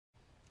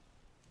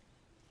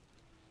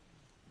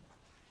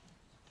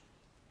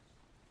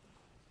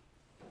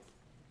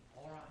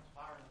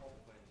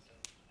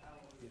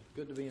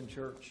good to be in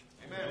church.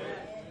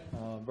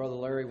 Amen. Brother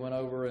Larry went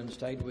over and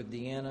stayed with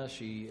Deanna.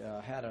 She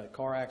had a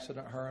car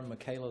accident, her and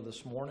Michaela,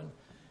 this morning,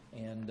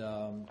 and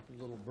a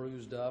little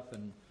bruised up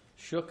and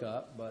shook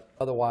up, but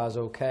otherwise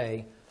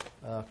okay.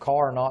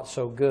 Car not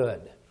so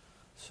good.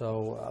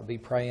 So be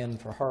praying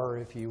for her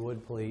if you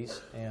would,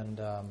 please. And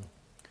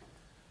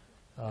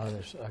I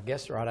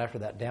guess right after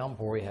that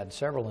downpour, you had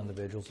several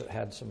individuals that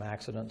had some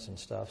accidents and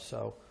stuff,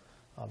 so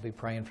I'll be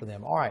praying for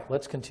them. All right,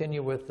 let's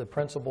continue with the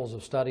principles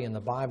of studying the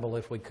Bible,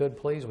 if we could,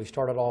 please. We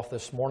started off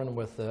this morning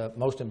with the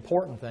most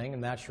important thing,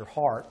 and that's your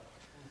heart,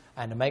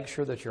 and to make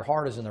sure that your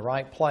heart is in the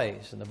right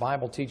place. And the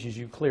Bible teaches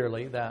you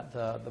clearly that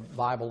the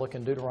Bible, look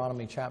in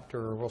Deuteronomy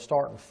chapter, we'll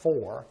start in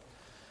 4.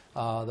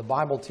 The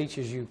Bible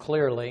teaches you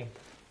clearly,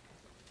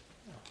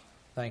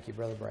 thank you,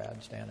 Brother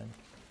Brad, standing.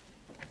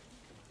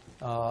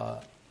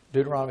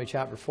 Deuteronomy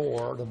chapter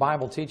 4, the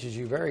Bible teaches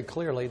you very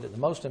clearly that the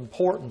most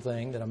important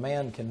thing that a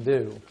man can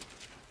do,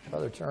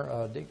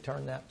 Brother, Dick,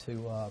 turn that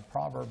to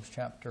Proverbs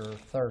chapter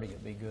 30.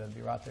 It'd be good. It'd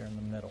be right there in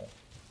the middle.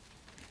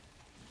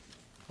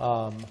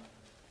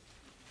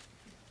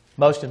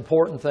 Most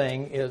important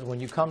thing is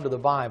when you come to the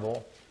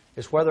Bible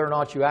is whether or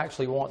not you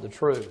actually want the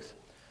truth.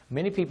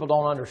 Many people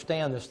don't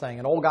understand this thing.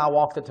 An old guy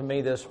walked up to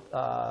me this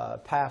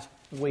past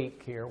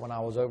week here when I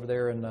was over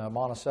there in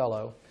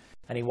Monticello.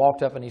 And he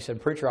walked up and he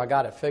said, "Preacher, I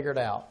got it figured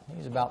out."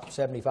 He's about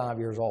 75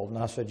 years old.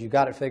 And I said, "You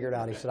got it figured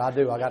out?" He said, "I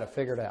do. I got it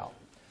figured out."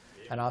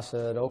 And I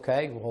said,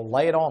 "Okay, well,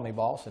 lay it on me,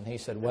 boss." And he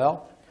said,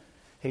 "Well,"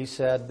 he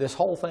said, "this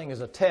whole thing is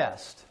a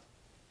test."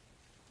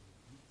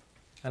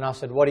 And I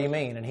said, "What do you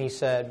mean?" And he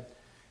said,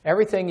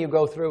 "Everything you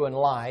go through in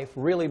life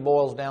really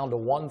boils down to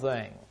one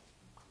thing.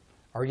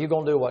 Are you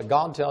going to do what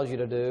God tells you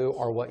to do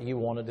or what you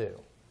want to do?"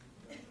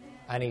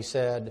 And he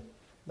said,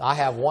 "I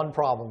have one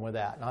problem with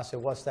that." And I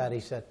said, "What's that?"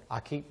 He said,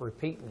 "I keep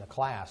repeating the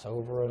class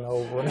over and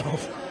over and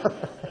over."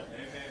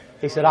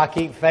 He said, "I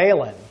keep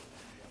failing."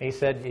 He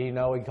said, he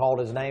called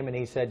his name and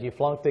he said, "You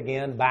flunked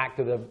again, back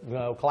to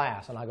the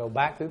class." And I go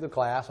back through the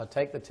class, I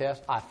take the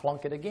test, I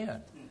flunk it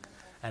again.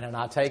 And then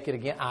I take it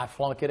again, I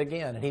flunk it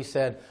again. And he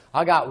said,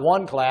 "I got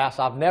one class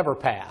I've never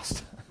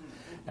passed."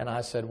 And I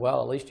said,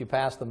 "Well, at least you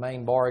passed the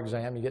main bar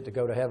exam. You get to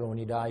go to heaven when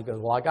you die." He goes,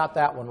 "Well, I got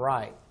that one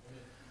right."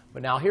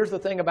 But now here's the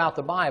thing about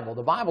the Bible.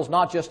 The Bible's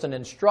not just an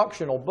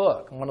instructional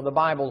book. One of the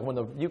Bibles, when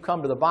you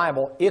come to the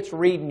Bible, it's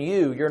reading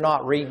you. You're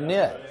not reading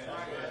it.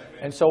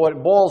 And so what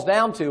it boils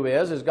down to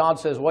is God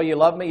says, "Well, you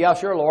love me?" "Yeah,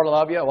 sure, Lord, I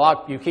love you."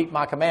 "Well, you keep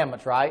my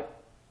commandments, right?"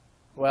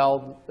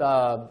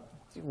 Yeah.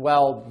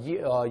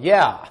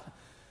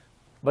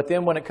 But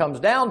then when it comes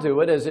down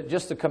to it, is it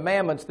just the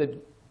commandments that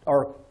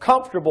are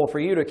comfortable for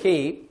you to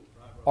keep,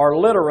 or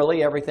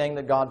literally everything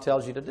that God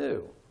tells you to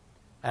do?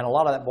 And a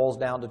lot of that boils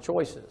down to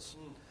choices.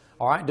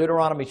 All right,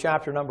 Deuteronomy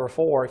chapter number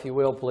 4, if you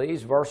will,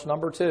 please, verse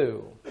number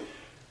 2.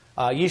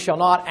 "You shall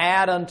not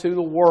add unto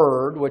the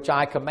word which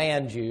I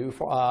command you,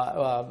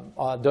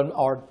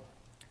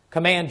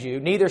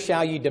 neither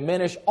shall you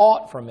diminish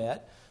aught from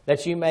it,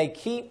 that you may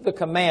keep the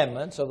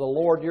commandments of the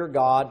Lord your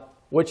God,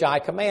 which I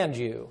command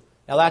you."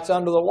 Now that's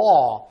under the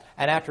law.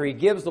 And after he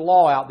gives the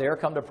law out there,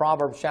 come to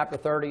Proverbs chapter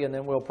 30, and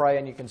then we'll pray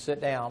and you can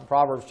sit down.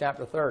 Proverbs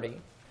chapter 30.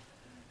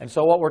 And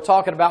so what we're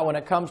talking about when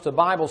it comes to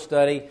Bible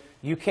study,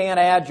 you can't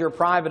add your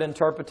private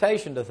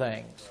interpretation to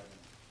things.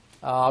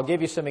 I'll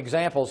give you some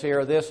examples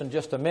here of this in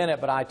just a minute,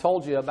 but I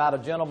told you about a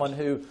gentleman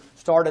who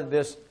started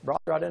this.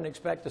 Brother, I didn't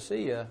expect to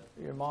see you.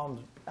 Your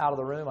mom's out of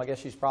the room. I guess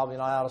she's probably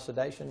not out of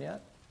sedation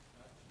yet.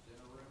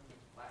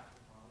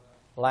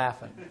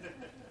 Laughing.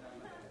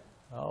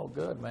 Oh,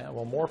 good, man.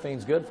 Well,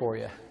 morphine's good for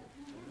you.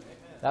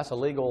 That's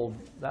illegal.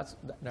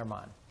 Never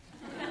mind.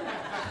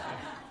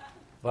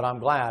 But I'm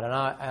glad,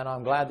 and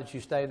I'm glad that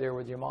you stayed there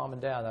with your mom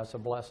and dad. That's a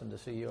blessing to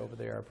see you over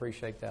there. I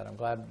appreciate that. I'm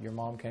glad your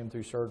mom came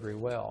through surgery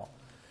well.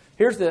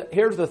 Here's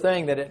the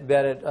thing that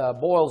it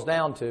boils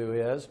down to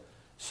is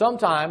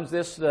sometimes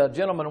this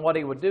gentleman, what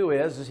he would do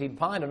is he'd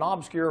find an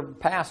obscure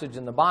passage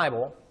in the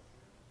Bible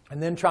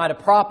and then try to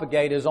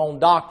propagate his own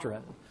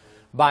doctrine.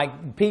 By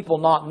people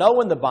not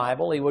knowing the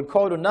Bible, he would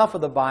quote enough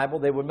of the Bible,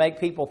 they would make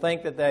people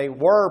think that they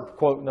were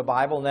quoting the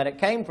Bible and that it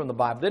came from the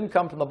Bible. It didn't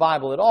come from the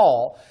Bible at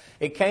all.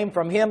 It came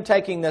from him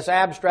taking this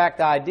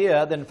abstract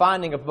idea, then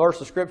finding a verse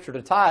of Scripture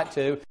to tie it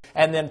to,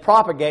 and then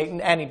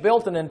propagating, and he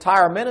built an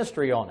entire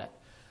ministry on it.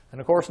 And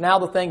of course, now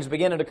the thing's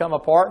beginning to come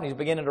apart, and he's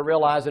beginning to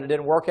realize that it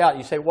didn't work out.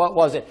 You say, what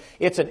was it?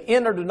 It's an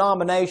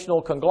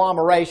interdenominational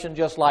conglomeration,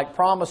 just like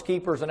Promise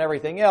Keepers and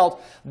everything else,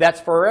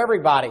 that's for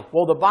everybody.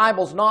 Well, the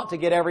Bible's not to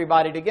get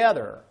everybody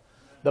together.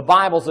 The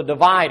Bible's a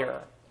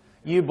divider.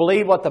 You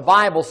believe what the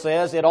Bible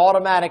says, it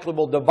automatically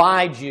will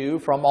divide you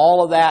from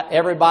all of that.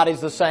 Everybody's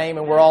the same,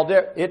 and we're all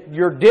different.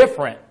 You're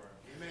different.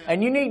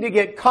 And you need to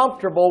get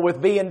comfortable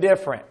with being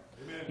different.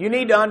 You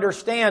need to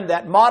understand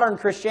that modern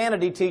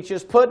Christianity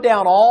teaches put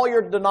down all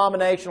your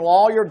denominational,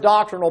 all your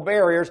doctrinal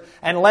barriers,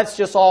 and let's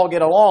just all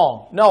get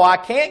along. No, I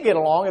can't get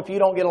along if you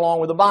don't get along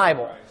with the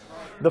Bible.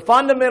 The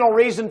fundamental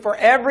reason for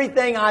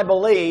everything I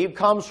believe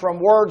comes from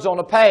words on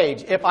a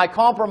page. If I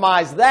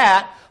compromise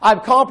that,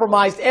 I've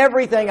compromised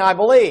everything I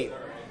believe.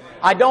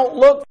 I don't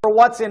look for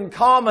what's in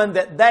common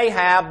that they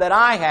have, that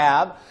I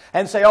have,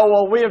 and say, oh,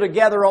 well, we're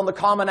together on the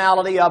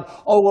commonality of,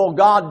 oh, well,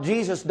 God,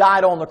 Jesus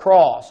died on the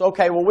cross.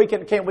 Okay, well,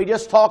 can't we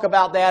just talk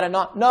about that and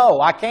not? No,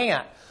 I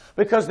can't.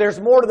 Because there's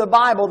more to the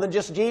Bible than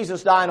just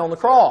Jesus dying on the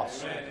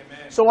cross. Amen.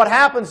 So what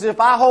happens is if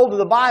I hold to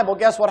the Bible,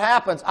 guess what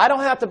happens? I don't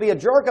have to be a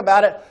jerk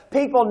about it.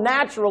 People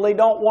naturally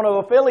don't want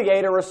to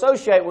affiliate or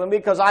associate with me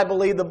because I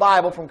believe the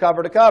Bible from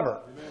cover to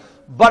cover. Amen.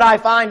 But I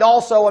find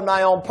also in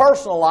my own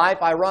personal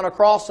life, I run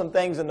across some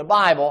things in the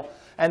Bible,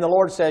 and the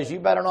Lord says, you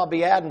better not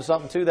be adding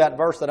something to that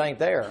verse that ain't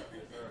there.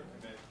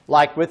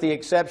 Like with the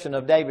exception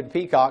of David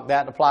Peacock,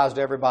 that applies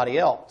to everybody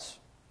else.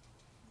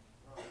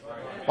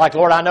 Like,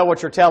 Lord, I know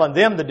what you're telling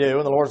them to do.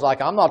 And the Lord's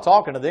like, I'm not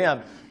talking to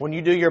them. When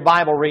you do your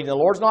Bible reading, the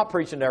Lord's not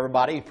preaching to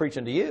everybody. He's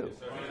preaching to you.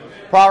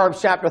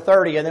 Proverbs chapter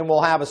 30, and then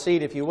we'll have a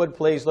seat, if you would,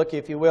 please. Look,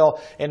 if you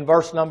will, in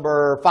verse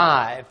number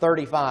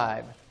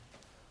 35.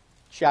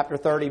 Chapter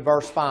 30,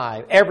 verse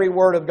 5. Every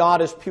word of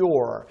God is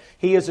pure.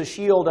 He is a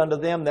shield unto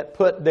them that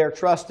put their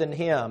trust in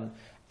Him.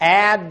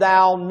 Add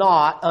thou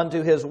not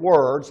unto His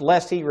words,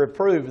 lest He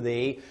reprove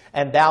thee,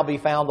 and thou be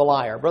found a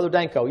liar. Brother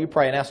Danko, you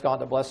pray and ask God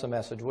to bless the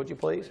message, would you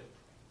please?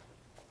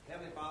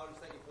 Heavenly Father,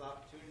 just thank you for the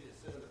opportunity to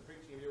sit in the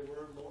preaching of your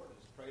word, Lord. And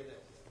just pray that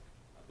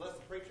bless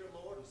the preacher,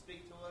 Lord, and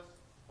speak to us.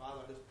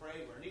 Father, I just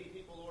pray we're needy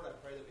people, Lord. I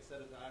pray that we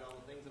set aside all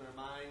the things in our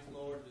minds,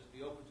 Lord, and just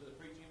be open to the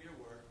preaching of your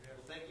word.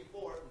 Well, thank you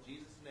for it. In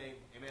Jesus' name,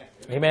 amen.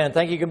 Amen.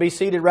 Thank you. You can be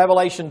seated.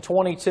 Revelation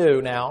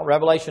 22 now.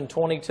 Revelation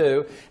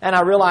 22. And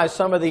I realize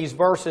some of these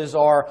verses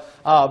are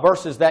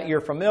verses that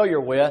you're familiar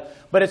with,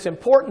 but it's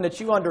important that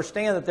you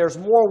understand that there's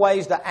more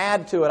ways to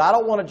add to it. I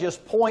don't want to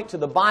just point to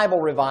the Bible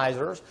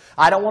revisers.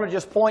 I don't want to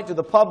just point to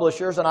the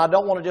publishers, and I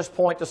don't want to just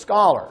point to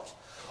scholars.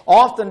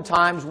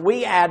 Oftentimes,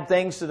 we add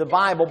things to the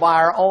Bible by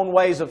our own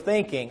ways of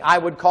thinking. I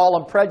would call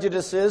them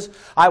prejudices.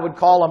 I would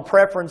call them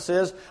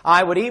preferences.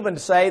 I would even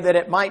say that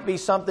it might be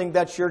something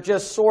that you're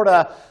just sort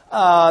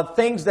of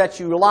things that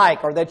you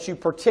like or that you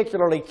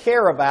particularly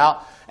care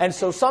about. And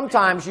so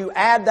sometimes you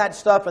add that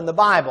stuff in the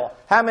Bible.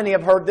 How many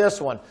have heard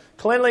this one?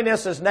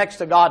 Cleanliness is next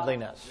to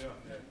godliness.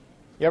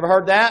 You ever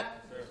heard that?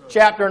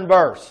 Chapter and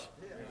verse.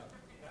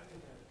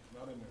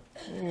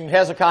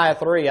 Hezekiah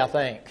 3, I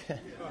think.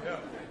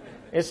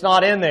 It's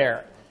not in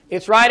there.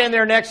 It's right in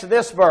there next to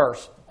this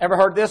verse. Ever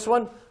heard this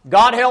one?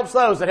 God helps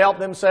those that help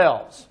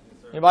themselves.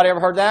 Anybody ever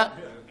heard that?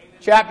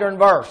 Chapter and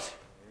verse.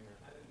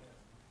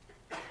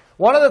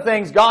 One of the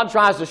things God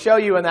tries to show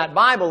you in that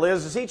Bible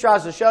is He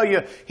tries to show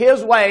you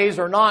His ways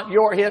are not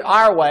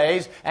our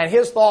ways, and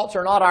His thoughts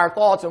are not our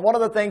thoughts. And one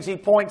of the things He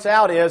points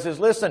out is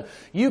listen,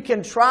 you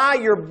can try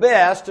your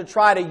best to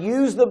try to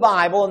use the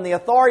Bible and the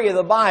authority of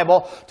the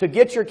Bible to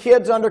get your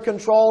kids under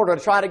control, or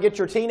to try to get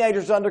your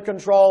teenagers under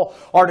control,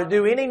 or to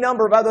do any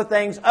number of other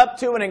things up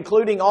to and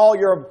including all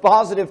your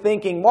positive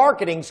thinking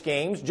marketing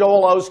schemes.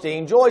 Joel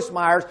Osteen, Joyce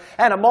Myers,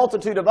 and a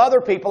multitude of other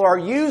people are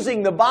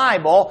using the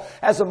Bible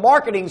as a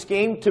marketing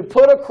scheme to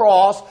put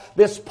across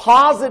this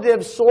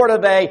positive sort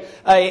of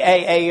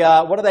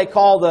what do they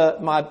call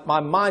my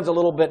mind's a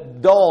little bit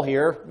dull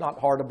here, not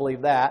hard to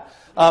believe that,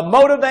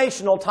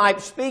 motivational type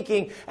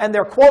speaking, and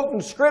they're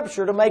quoting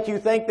Scripture to make you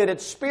think that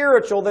it's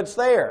spiritual that's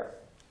there.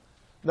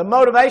 The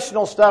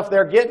motivational stuff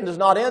they're getting is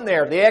not in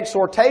there. The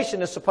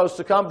exhortation is supposed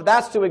to come, but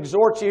that's to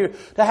exhort you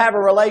to have a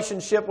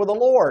relationship with the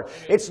Lord.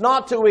 It's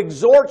not to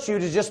exhort you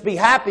to just be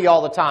happy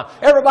all the time.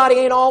 Everybody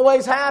ain't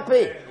always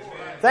happy.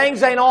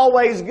 Things ain't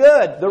always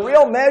good. The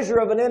real measure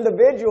of an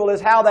individual is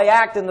how they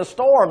act in the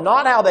storm,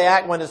 not how they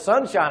act when the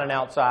sun's shining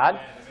outside.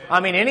 I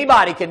mean,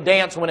 anybody can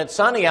dance when it's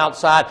sunny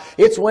outside.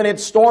 It's when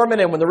it's storming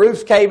and when the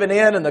roof's caving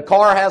in and the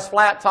car has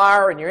flat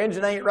tire and your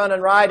engine ain't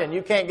running right and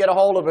you can't get a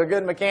hold of a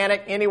good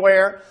mechanic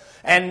anywhere.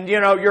 And,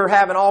 you're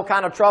having all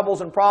kind of troubles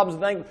and problems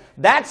and things.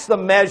 That's the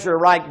measure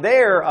right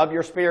there of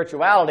your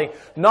spirituality.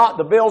 Not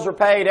the bills are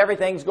paid,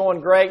 everything's going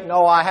great.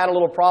 No, I had a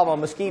little problem.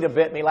 A mosquito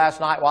bit me last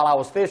night while I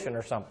was fishing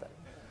or something.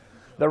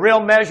 The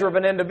real measure of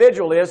an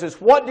individual is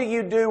what do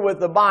you do with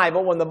the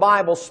Bible when the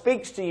Bible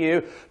speaks to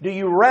you? Do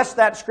you wrest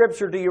that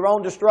Scripture to your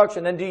own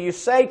destruction? And do you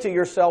say to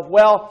yourself,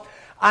 well,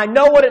 I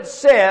know what it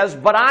says,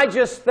 but I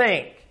just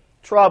think.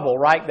 Trouble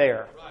right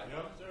there.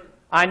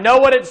 I know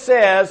what it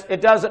says.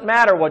 It doesn't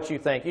matter what you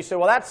think. You say,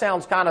 well, that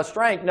sounds kind of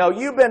strange. No,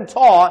 you've been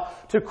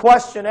taught to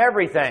question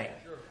everything.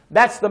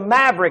 That's the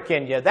maverick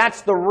in you.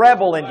 That's the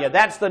rebel in you.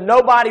 That's the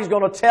nobody's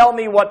going to tell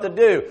me what to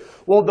do.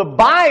 Well, the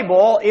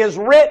Bible is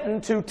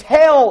written to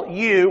tell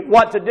you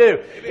what to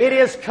do. It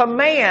is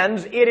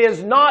commands. It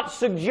is not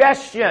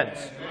suggestions.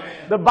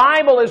 The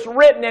Bible is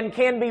written and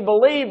can be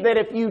believed that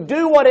if you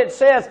do what it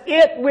says,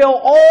 it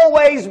will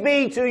always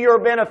be to your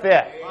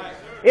benefit.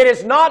 It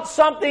is not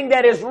something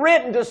that is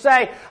written to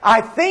say,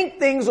 I think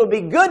things will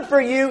be good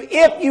for you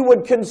if you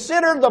would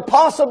consider the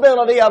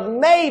possibility of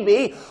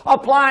maybe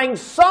applying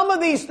some of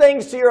these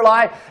things to your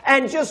life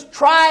and just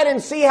try it and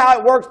see how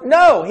it works.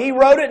 No, He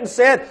wrote it and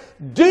said,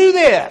 do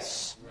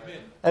this.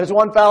 There's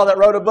one fellow that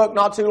wrote a book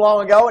not too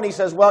long ago, and he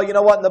says, well, you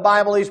know what, in the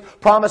Bible, he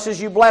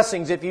promises you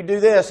blessings if you do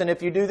this, and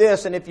if you do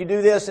this, and if you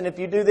do this, and if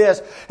you do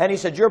this. And he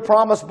said, you're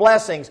promised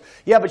blessings.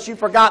 Yeah, but you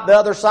forgot the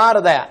other side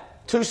of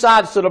that. Two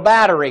sides to the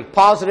battery,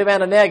 positive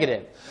and a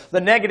negative.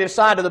 The negative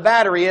side of the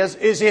battery is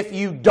if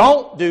you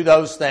don't do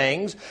those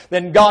things,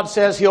 then God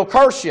says He'll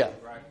curse you.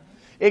 Right.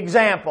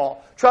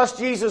 Example, trust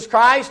Jesus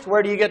Christ,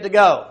 where do you get to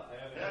go?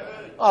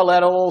 I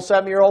led a little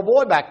 7-year-old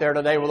boy back there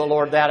today with the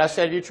Lord that. I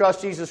said, you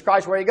trust Jesus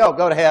Christ, where you go?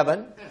 Go to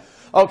heaven.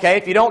 Okay,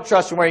 if you don't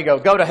trust Him, where you go?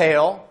 Go to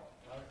hell.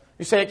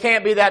 You say, it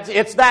can't be that.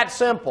 It's that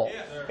simple.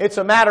 It's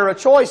a matter of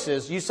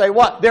choices. You say,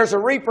 what? There's a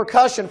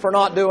repercussion for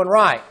not doing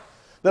right.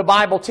 The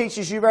Bible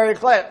teaches you very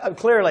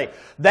clearly.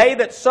 They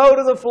that sow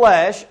to the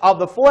flesh, of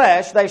the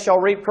flesh, they shall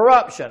reap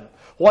corruption.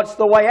 What's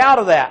the way out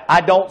of that?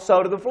 I don't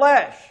sow to the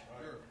flesh.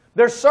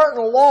 There's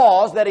certain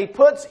laws that He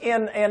puts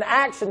in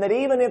action that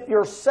even if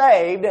you're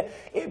saved,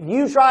 if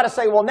you try to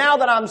say, well, now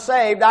that I'm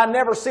saved, I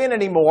never sin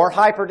anymore,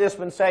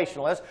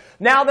 hyper-dispensationalist.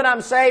 Now that I'm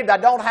saved, I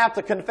don't have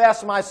to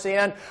confess my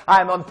sin.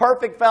 I'm in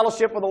perfect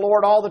fellowship with the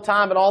Lord all the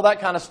time and all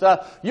that kind of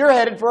stuff. You're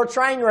headed for a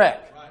train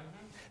wreck.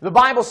 The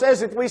Bible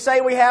says if we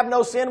say we have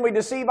no sin, we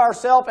deceive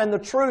ourselves and the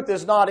truth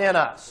is not in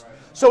us.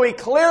 So He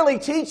clearly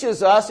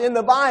teaches us in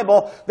the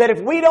Bible that if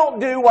we don't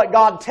do what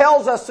God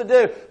tells us to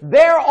do,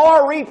 there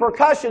are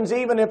repercussions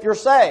even if you're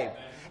saved.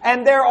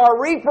 And there are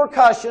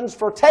repercussions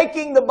for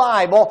taking the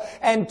Bible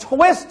and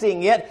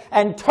twisting it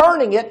and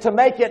turning it to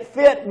make it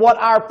fit what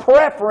our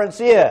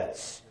preference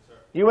is.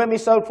 You with me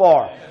so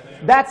far?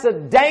 That's a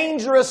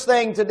dangerous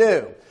thing to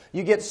do.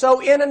 You get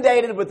so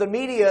inundated with the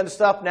media and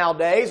stuff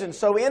nowadays and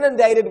so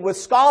inundated with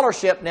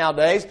scholarship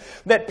nowadays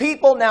that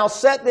people now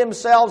set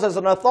themselves as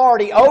an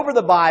authority over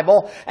the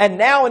Bible, and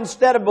now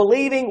instead of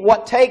believing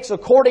what takes,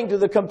 according to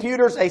the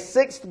computers, a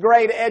 6th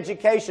grade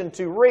education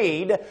to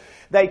read,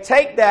 they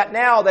take that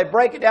now, they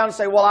break it down and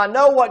say, well, I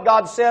know what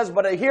God says,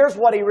 but here's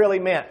what He really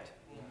meant.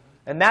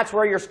 And that's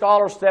where your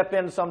scholars step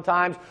in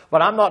sometimes.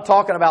 But I'm not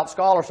talking about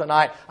scholars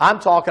tonight. I'm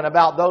talking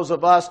about those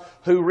of us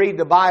who read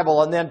the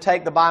Bible and then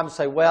take the Bible and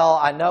say, well,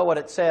 I know what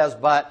it says,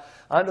 but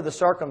under the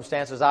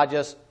circumstances,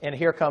 and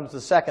here comes the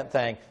second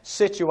thing,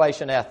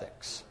 situation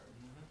ethics.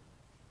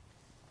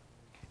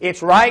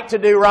 It's right to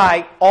do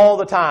right all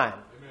the time.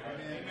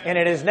 And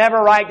it is never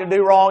right to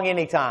do wrong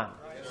anytime.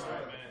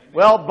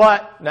 Well,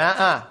 but,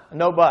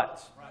 no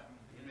buts.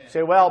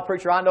 Say, well,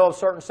 preacher, I know of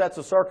certain sets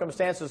of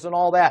circumstances and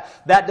all that.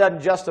 That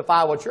doesn't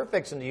justify what you're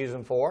fixing to use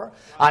them for.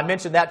 I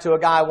mentioned that to a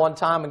guy one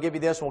time and give you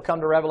this, and we'll come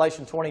to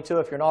Revelation 22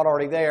 if you're not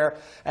already there.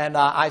 And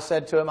I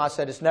said to him,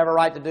 it's never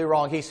right to do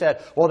wrong. He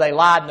said, well, they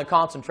lied in the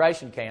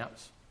concentration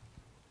camps.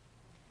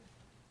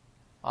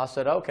 I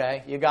said,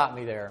 okay, you got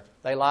me there.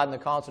 They lied in the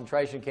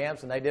concentration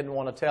camps, and they didn't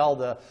want to tell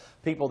the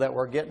people that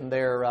were getting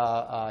their.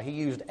 He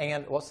used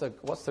Anne. What's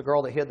the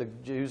girl that hid the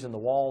Jews in the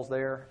walls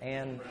there?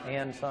 Anne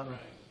something.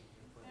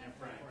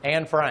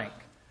 Anne Frank.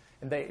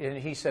 And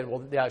he said,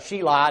 well, yeah,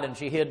 she lied and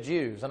she hid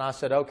Jews. And I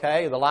said,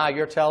 okay, the lie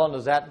you're telling,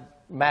 does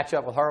that match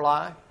up with her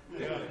lie?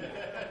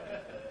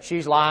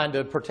 She's lying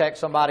to protect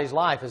somebody's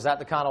life. Is that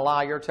the kind of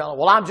lie you're telling?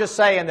 Well, I'm just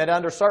saying that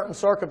under certain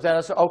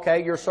circumstances,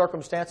 okay, your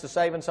circumstance is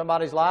saving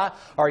somebody's life.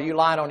 Are you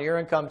lying on your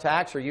income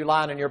tax? Are you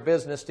lying on your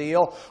business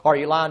deal? Are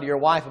you lying to your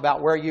wife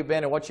about where you've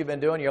been and what you've been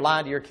doing? You're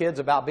lying to your kids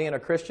about being a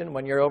Christian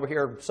when you're over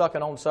here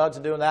sucking on suds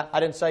and doing that? I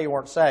didn't say you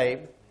weren't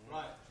saved.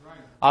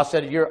 I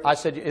said,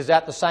 is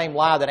that the same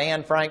lie that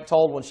Anne Frank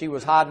told when she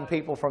was hiding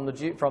people from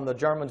the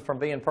Germans from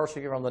being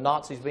persecuted, from the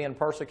Nazis being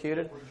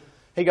persecuted?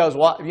 He goes,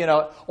 well,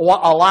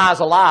 a lie's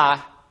a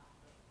lie.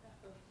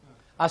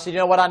 I said, you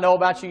know what I know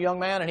about you, young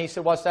man? And he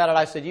said, what's that? And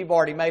I said, you've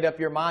already made up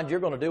your mind. You're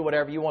going to do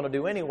whatever you want to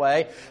do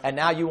anyway. And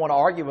now you want to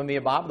argue with me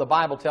about it. The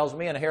Bible tells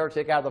me, and a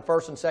heretic out of the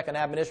first and second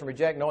admonition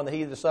reject, knowing that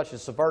he as such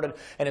is subverted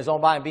in his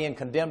own mind, being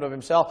condemned of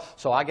himself.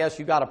 So I guess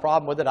you got a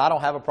problem with it. I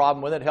don't have a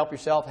problem with it. Help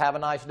yourself. Have a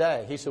nice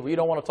day. He said, well, you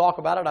don't want to talk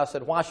about it? I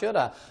said, why should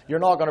I? You're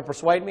not going to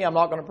persuade me. I'm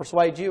not going to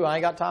persuade you. I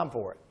ain't got time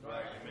for it.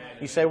 Right.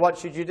 You say, what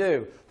should you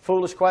do?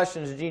 Foolish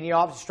questions,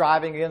 genealogy,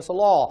 striving against the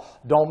law.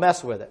 Don't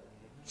mess with it.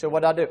 So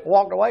what did I do?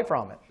 Walked away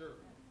from it.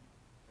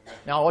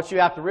 Now, what you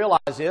have to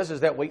realize is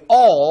that we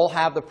all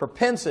have the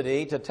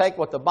propensity to take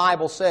what the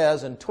Bible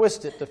says and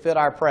twist it to fit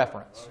our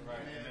preference.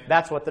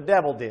 That's what the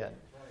devil did.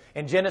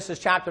 In Genesis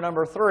chapter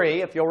number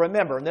 3, if you'll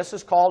remember, and this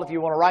is called, if you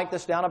want to write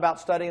this down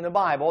about studying the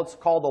Bible, it's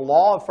called the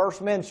law of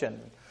first mention.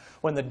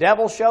 When the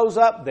devil shows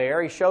up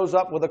there, he shows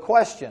up with a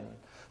question.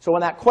 So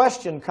when that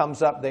question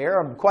comes up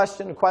there,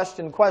 question,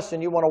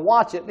 you want to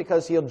watch it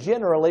because he'll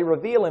generally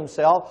reveal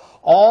himself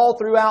all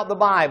throughout the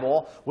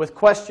Bible with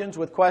questions.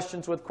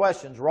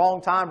 Wrong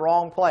time,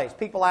 wrong place.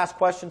 People ask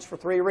questions for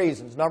 3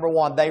 reasons. Number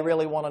 1, they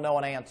really want to know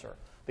an answer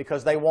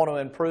because they want to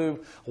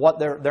improve what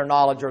their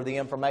knowledge or the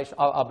information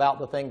about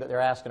the thing that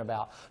they're asking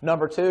about.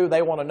 Number 2,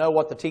 they want to know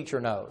what the teacher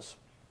knows.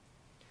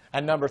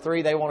 And number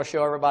 3, they want to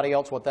show everybody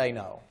else what they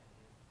know.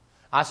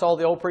 I saw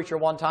the old preacher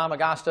one time. A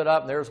guy stood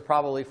up, and there was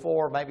probably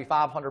 400, maybe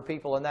 500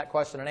 people in that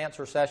question and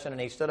answer session, and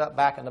he stood up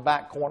back in the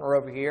back corner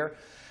over here.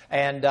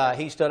 And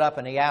he stood up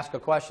and he asked a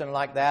question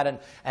like that,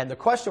 and the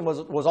question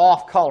was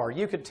off color.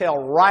 You could tell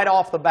right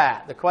off the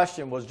bat the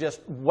question was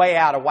just way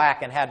out of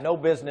whack and had no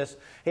business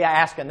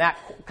asking that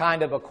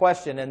kind of a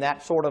question in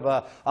that sort of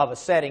a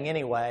setting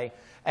anyway.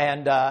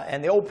 And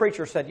the old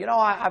preacher said, you know,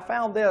 I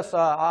found this.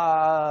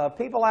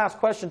 People ask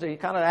questions. He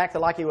kind of acted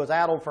like he was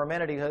addled for a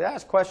minute. He said, they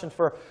ask questions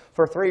for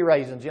 3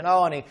 reasons, you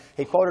know. And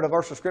he quoted a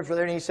verse of Scripture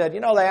there, and he said, you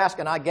know, they ask,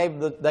 and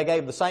they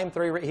gave the same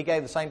 3. He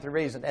gave the same 3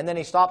 reasons. And then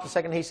he stopped a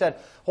second. And he said,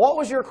 what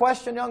was your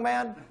question, young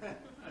man?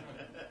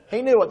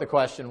 He knew what the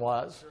question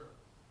was,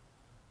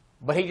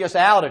 but he just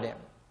outed him.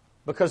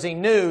 Because he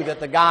knew that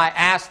the guy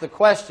asked the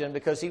question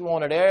because he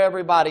wanted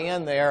everybody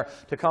in there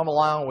to come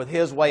along with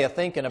his way of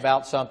thinking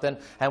about something.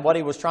 And what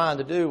he was trying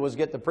to do was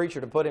get the preacher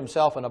to put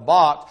himself in a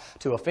box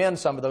to offend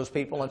some of those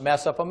people and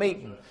mess up a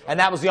meeting. And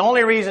that was the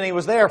only reason he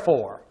was there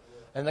for.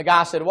 And the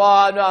guy said,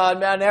 well,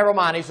 no, never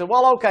mind. He said,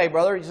 well, okay,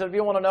 brother. He said, if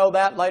you want to know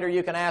that later,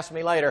 you can ask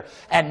me later.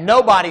 And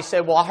nobody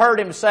said, well, I heard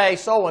him say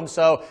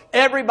so-and-so.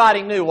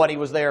 Everybody knew what he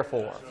was there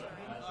for.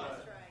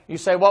 You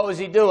say, what was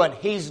he doing?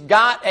 He's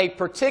got a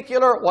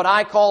particular, what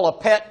I call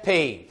a pet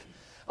peeve.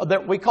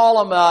 We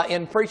call them,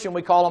 in preaching,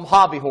 we call them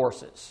hobby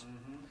horses.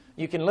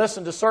 You can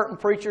listen to certain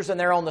preachers and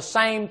they're on the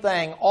same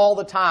thing all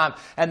the time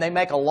and they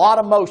make a lot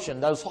of motion.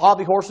 Those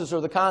hobby horses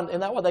are the kind,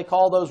 isn't that what they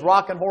call those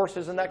rocking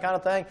horses and that kind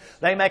of thing?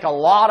 They make a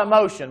lot of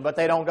motion, but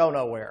they don't go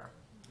nowhere.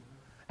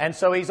 And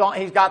so he's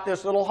got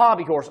this little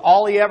hobby horse.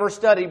 All he ever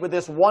studied with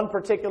this one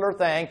particular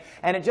thing,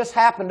 and it just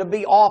happened to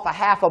be off a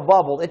half a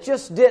bubble. It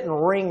just didn't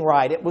ring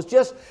right. It was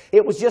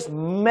just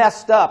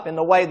messed up in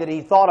the way that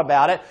he thought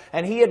about it.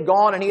 And he had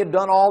gone and he had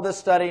done all this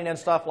studying and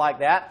stuff like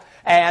that.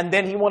 And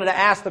then he wanted to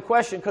ask the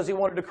question because he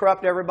wanted to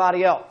corrupt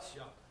everybody else.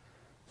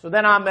 So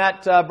then I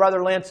met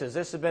Brother Lentz's.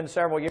 This had been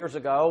several years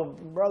ago.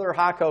 Brother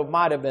Heiko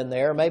might have been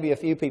there. Maybe a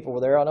few people were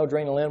there. I know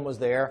Drina Lynn was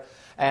there.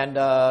 And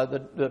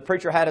the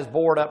preacher had his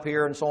board up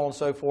here and so on and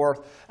so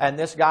forth. And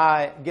this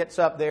guy gets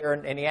up there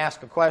and he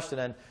asks a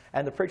question.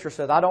 And the preacher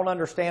says, I don't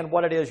understand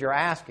what it is you're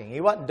asking.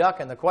 He wasn't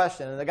ducking the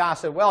question. And the guy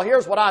said, well,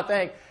 here's what I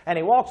think. And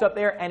he walks up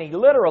there and he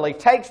literally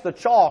takes the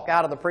chalk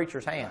out of the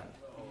preacher's hand.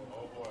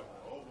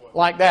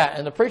 Like that.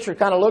 And the preacher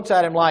kind of looks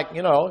at him like,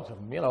 you know,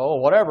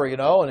 whatever, you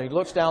know. And he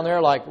looks down there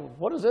like,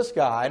 what is this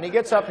guy? And he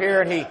gets up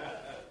here and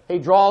he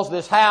draws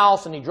this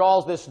house and he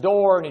draws this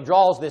door and he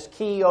draws this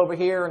key over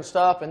here and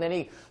stuff. And then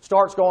he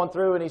starts going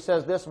through and he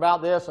says this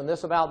about this and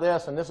this about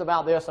this and this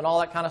about this and all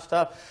that kind of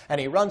stuff.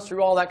 And he runs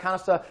through all that kind of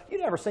stuff.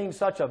 You've never seen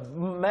such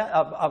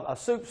a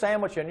soup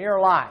sandwich in your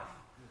life.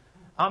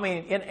 I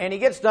mean, and he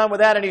gets done with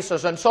that and he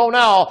says, and so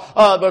now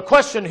the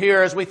question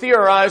here as we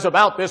theorize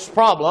about this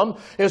problem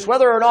is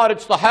whether or not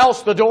it's the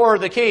house, the door, or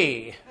the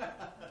key.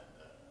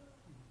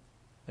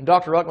 And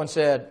Dr. Ruckman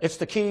said, it's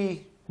the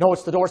key. No,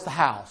 it's the door, it's the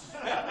house.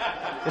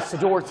 It's the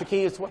door, it's the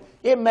key.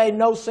 It made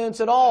no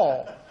sense at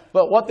all.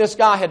 But what this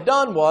guy had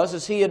done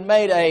was he had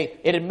made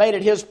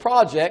it his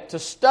project to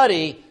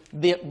study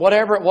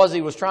whatever it was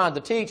he was trying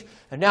to teach,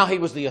 and now he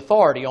was the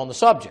authority on the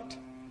subject.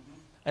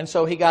 And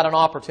so he got an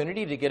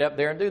opportunity to get up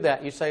there and do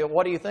that. You say,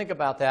 what do you think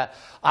about that?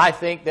 I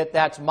think that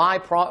that's my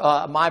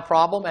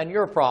problem and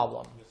your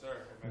problem. Yes,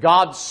 sir.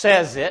 God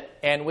says it,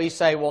 and we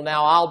say, well,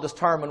 now I'll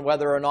determine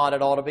whether or not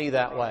it ought to be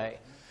that way.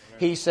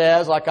 He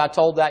says, like I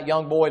told that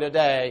young boy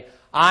today,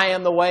 I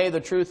am the way,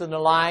 the truth, and the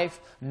life.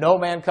 No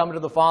man come to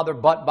the Father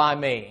but by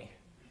me.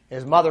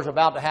 His mother's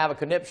about to have a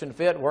conniption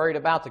fit, worried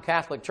about the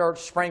Catholic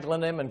Church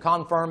sprinkling him and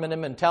confirming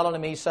him and telling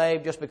him he's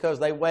saved just because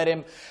they wed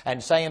him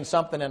and saying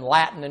something in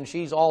Latin and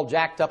she's all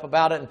jacked up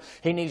about it and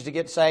he needs to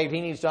get saved.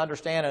 He needs to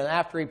understand. And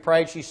after he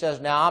prayed, she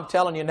says, now I'm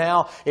telling you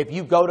now, if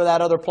you go to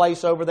that other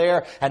place over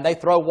there and they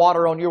throw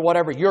water on you or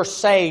whatever, you're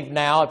saved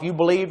now. If you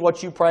believed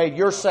what you prayed,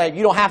 you're saved.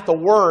 You don't have to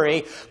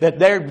worry that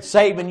they're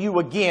saving you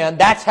again.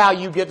 That's how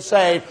you get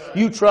saved.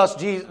 You trust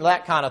Jesus,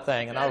 that kind of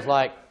thing. And I was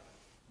like,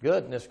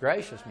 goodness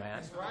gracious,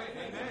 man. That's right.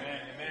 Amen.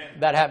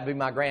 That happened to be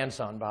my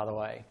grandson, by the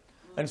way.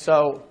 And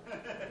so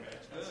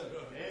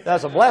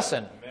that's a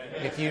blessing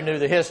if you knew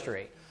the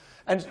history.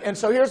 And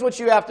so here's what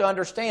you have to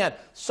understand.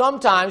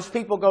 Sometimes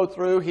people go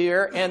through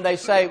here and they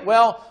say,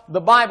 well,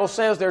 the Bible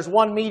says there's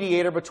one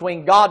mediator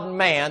between God and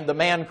man, the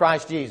man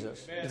Christ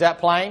Jesus. Is that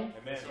plain?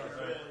 Amen.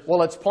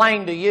 Well, it's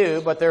plain to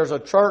you, but there's a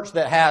church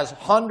that has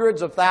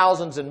hundreds of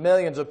thousands and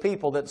millions of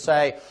people that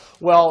say,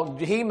 well,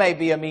 he may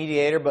be a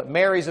mediator, but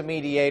Mary's a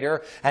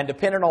mediator, and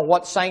depending on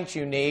what saints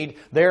you need,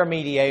 they're a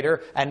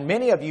mediator. And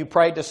many of you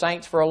prayed to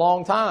saints for a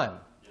long time.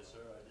 Yes, sir,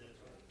 I did.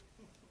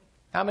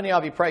 How many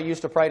of you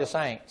used to pray to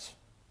saints?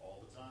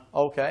 All the time.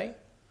 Okay.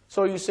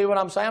 So you see what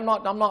I'm saying?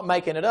 I'm not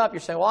making it up. You're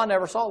saying, well, I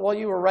never saw it. Well,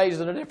 you were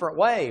raised in a different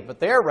way. But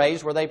they're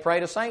raised where they pray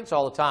to saints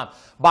all the time.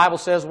 Bible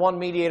says one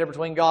mediator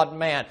between God and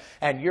man.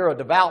 And you're a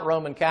devout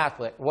Roman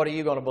Catholic. What are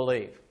you going to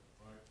believe?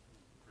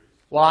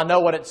 Well, I know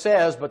what it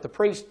says, but the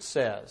priest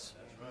says.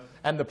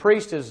 And the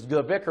priest is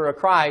the vicar of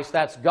Christ.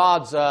 That's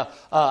God's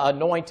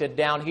anointed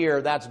down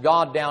here. That's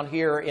God down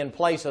here in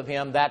place of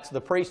him. That's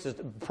the priest. The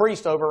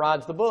priest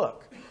overrides the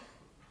book.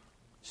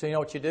 So you know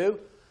what you do?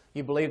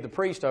 You believe the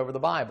priest over the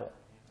Bible.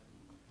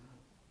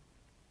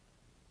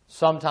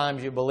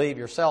 Sometimes you believe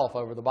yourself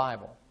over the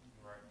Bible.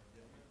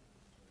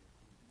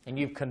 And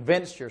you've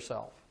convinced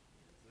yourself.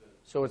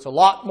 So it's a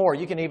lot more.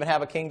 You can even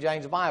have a King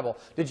James Bible.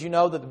 Did you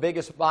know that the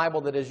biggest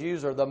Bible that is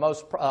used, or the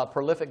most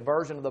prolific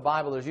version of the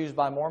Bible that is used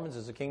by Mormons,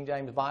 is the King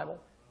James Bible?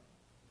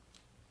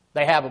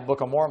 They have a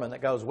Book of Mormon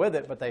that goes with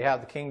it, but they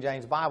have the King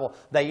James Bible.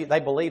 They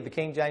believe the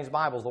King James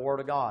Bible is the Word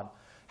of God.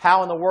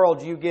 How in the world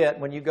do you get,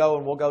 when you go,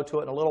 and we'll go to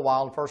it in a little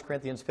while, in 1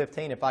 Corinthians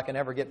 15, if I can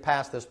ever get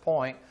past this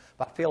point,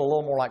 but I feel a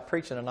little more like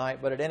preaching tonight,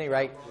 but at any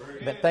rate,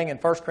 that thing in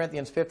 1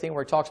 Corinthians 15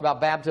 where he talks about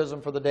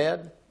baptism for the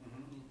dead,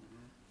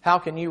 how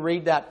can you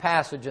read that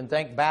passage and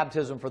think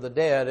baptism for the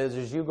dead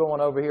is you going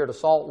over here to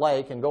Salt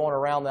Lake and going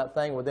around that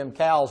thing with them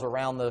cows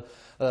around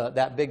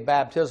that big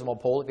baptismal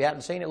pool? If you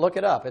haven't seen it, look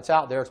it up. It's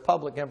out there. It's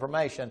public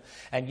information.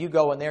 And you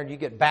go in there and you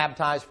get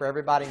baptized for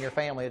everybody in your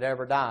family that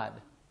ever died.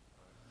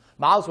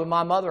 I was with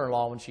my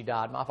mother-in-law when she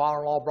died. My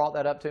father-in-law brought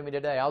that up to me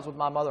today. I was with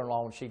my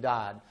mother-in-law when she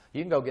died.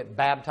 You can go get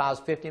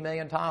baptized 50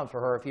 million times for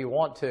her if you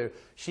want to.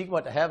 She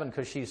went to heaven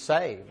because she's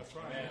saved. That's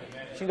right.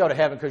 She can go to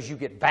heaven because you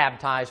get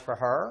baptized for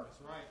her.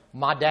 That's right.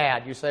 My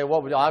dad, you say,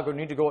 well, do you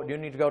need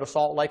to go to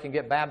Salt Lake and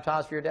get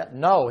baptized for your dad?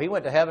 No, he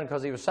went to heaven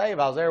because he was saved.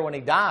 I was there when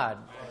he died.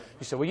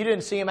 You say, well, you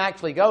didn't see him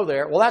actually go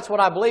there. Well, that's what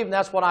I believe and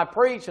that's what I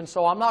preach, and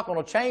so I'm not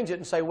going to change it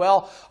and say,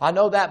 well, I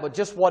know that, but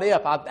just what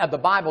if? The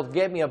Bible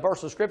gave me a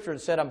verse of Scripture that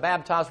said I'm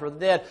baptized for the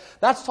dead.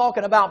 That's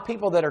talking about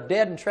people that are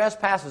dead in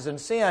trespasses and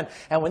sin,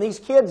 and when these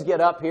kids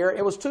get up here,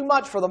 it was too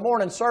much for the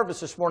morning service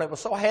this morning. It was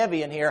so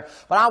heavy in here,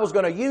 but I was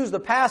going to use the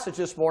passage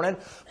this morning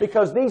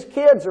because these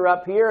kids are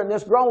up here and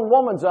this grown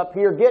woman's up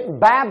here getting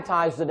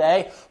baptized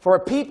today for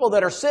people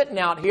that are sitting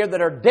out here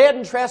that are dead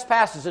in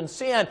trespasses and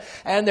sin,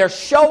 and they're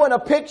showing a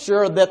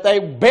picture that they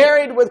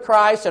buried with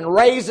Christ and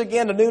raised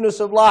again to newness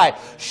of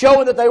life,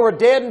 showing that they were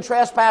dead in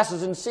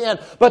trespasses and sin,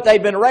 but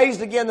they've been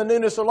raised again to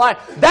newness of life.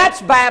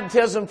 That's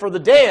baptism for the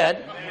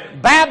dead.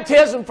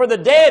 Baptism for the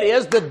dead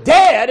is the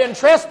dead in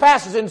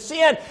trespasses and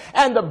sin,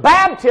 and the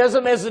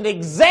baptism is an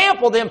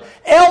example of them.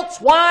 Else,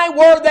 why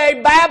were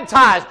they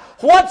baptized?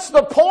 What's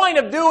the point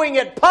of doing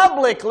it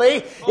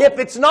publicly if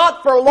it's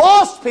not for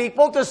lost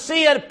people to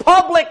see a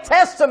public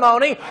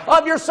testimony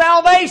of your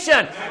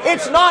salvation?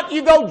 It's not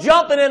you go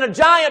jumping in a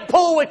giant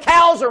pool with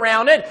cows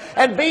around it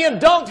and being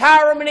dunked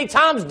however many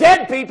times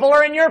dead people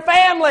are in your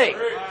family.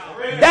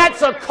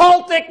 That's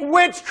occultic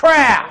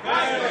witchcraft.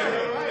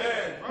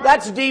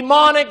 That's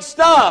demonic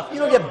stuff. You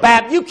don't get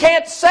baptized. You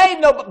can't save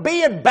nobody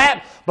being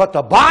baptized. But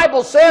the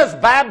Bible says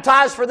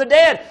baptized for the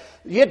dead.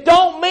 It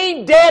don't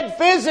mean dead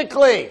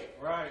physically.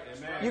 Right.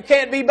 You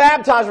can't be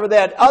baptized for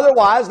that.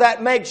 Otherwise,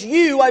 that makes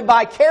you a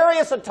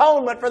vicarious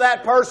atonement for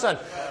that person.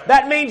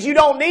 That means you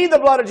don't need the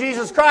blood of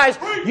Jesus Christ.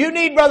 You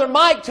need Brother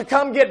Mike to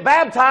come get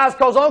baptized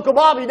because Uncle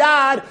Bobby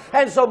died.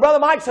 And so Brother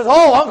Mike says,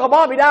 oh, Uncle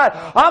Bobby died.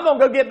 I'm going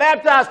to go get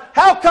baptized.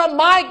 How come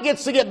Mike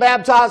gets to get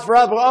baptized for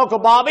Uncle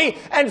Bobby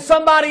and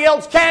somebody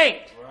else can't?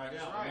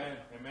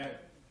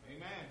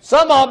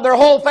 Some of them, their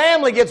whole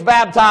family gets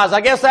baptized.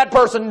 I guess that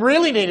person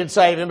really needed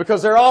saving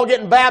because they're all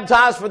getting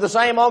baptized for the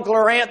same uncle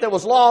or aunt that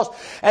was lost.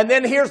 And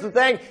then here's the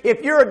thing.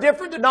 If you're a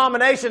different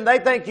denomination, they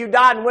think you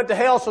died and went to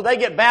hell, so they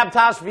get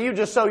baptized for you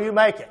just so you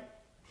make it.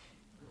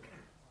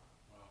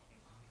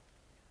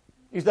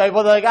 You say,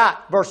 well, they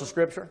got verse of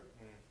Scripture,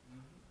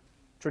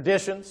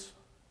 traditions,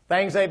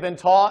 things they've been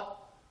taught.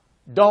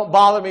 Don't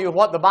bother me with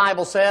what the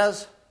Bible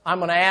says. I'm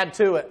going to add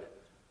to it.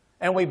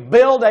 And we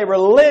build a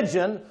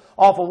religion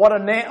off of what a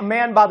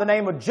man by the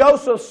name of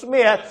Joseph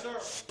Smith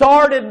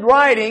started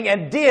writing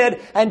and did,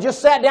 and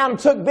just sat down and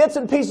took bits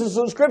and pieces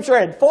of Scripture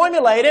and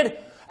formulated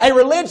a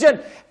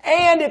religion.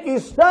 And if you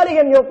study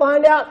him, you'll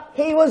find out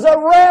he was a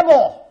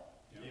rebel.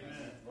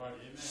 Amen.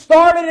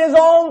 Started his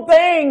own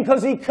thing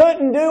because he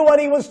couldn't do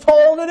what he was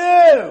told to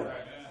do.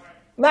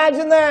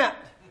 Imagine that.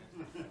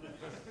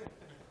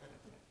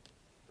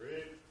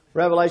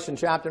 Revelation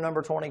chapter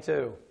number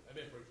 22.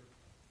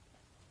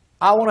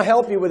 I want to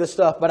help you with this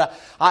stuff, but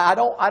I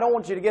don't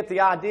want you to get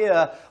the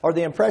idea or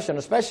the impression,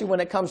 especially when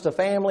it comes to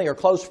family or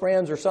close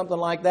friends or something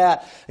like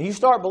that. And you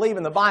start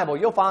believing the Bible,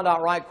 you'll find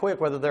out right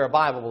quick whether they're a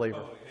Bible believer.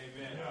 Oh,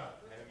 amen.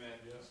 Amen.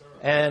 Yes, sir.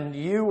 And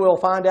you will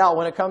find out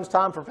when it comes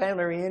time for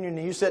family reunion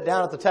and you sit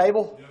down at the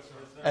table, yes,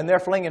 sir, and they're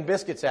flinging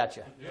biscuits at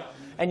you. Yeah.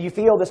 And you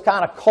feel this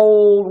kind of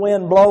cold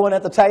wind blowing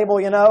at the table,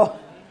 you know.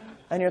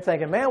 And you're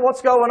thinking, man,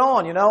 what's going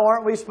on? You know,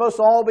 aren't we supposed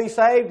to all be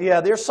saved?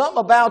 Yeah, there's something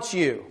about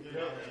you.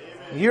 Yeah.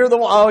 You're the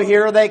one, oh,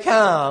 here they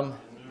come.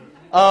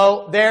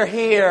 Oh, they're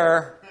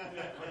here.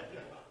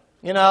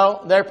 You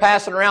know, they're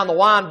passing around the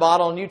wine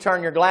bottle and you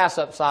turn your glass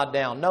upside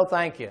down. No,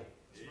 thank you.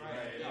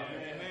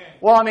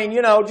 Well, I mean,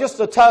 you know, just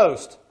a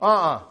toast.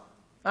 I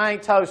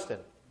ain't toasting.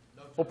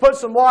 Well, put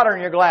some water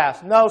in your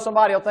glass. No,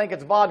 somebody will think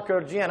it's vodka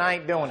or gin. I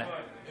ain't doing it.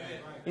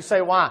 You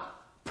say, why?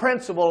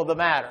 Principle of the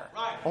matter.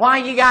 Why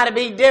you got to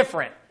be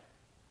different?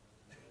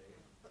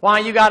 Why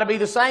you got to be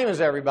the same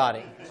as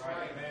everybody?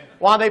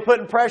 Why are they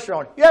putting pressure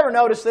on you? You ever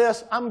notice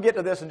this? I'm going to get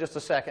to this in just a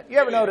second. You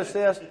ever notice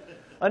this?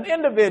 An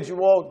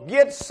individual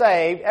gets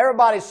saved.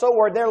 Everybody's so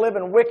worried they're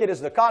living wicked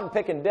as the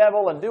cotton-picking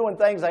devil and doing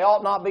things they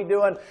ought not be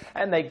doing.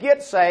 And they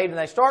get saved and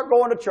they start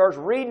going to church,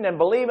 reading and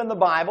believing the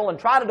Bible and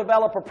try to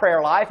develop a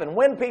prayer life and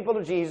win people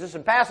to Jesus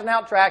and passing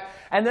out tracts.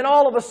 And then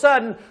all of a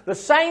sudden, the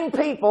same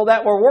people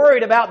that were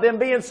worried about them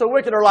being so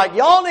wicked are like,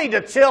 y'all need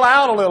to chill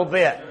out a little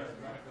bit.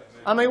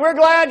 I mean, we're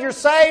glad you're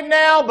saved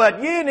now,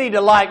 but you need to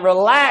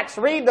relax,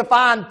 read the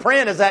fine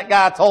print, as that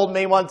guy told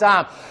me one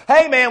time.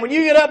 Hey man, when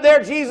you get up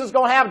there, Jesus is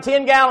going to have a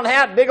 10-gallon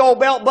hat, big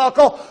old belt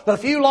buckle, a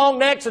few long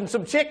necks, and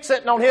some chicks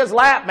sitting on his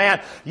lap, man.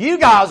 You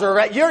guys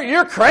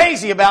you're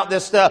crazy about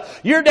this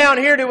stuff. You're down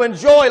here to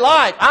enjoy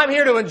life. I'm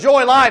here to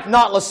enjoy life,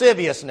 not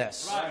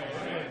lasciviousness. Right.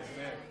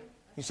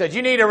 He said,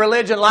 you need a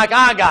religion like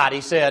I got,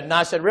 he said. And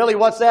I said, really,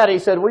 what's that? He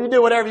said, well, you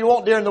do whatever you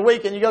want during the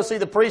week, and you go see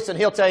the priest, and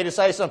he'll tell you to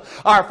say some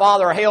Our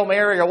Father or Hail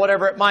Mary or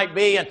whatever it might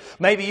be, and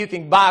maybe you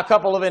can buy a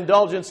couple of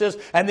indulgences,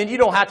 and then you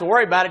don't have to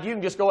worry about it. You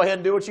can just go ahead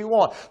and do what you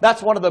want.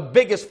 That's one of the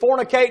biggest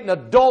fornicating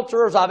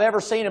adulterers I've ever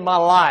seen in my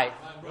life.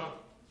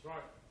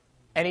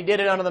 And he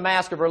did it under the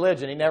mask of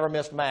religion. He never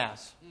missed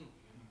Mass.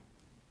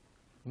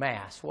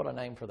 Mass, what a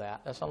name for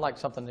that. That's not like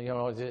something,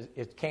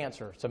 it's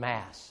cancer. It's a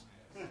mass.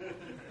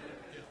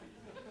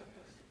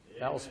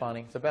 That was funny.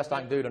 It's the best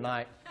I can do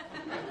tonight.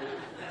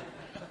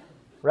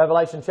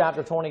 Revelation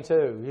chapter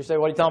 22. You say,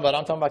 what are you talking about?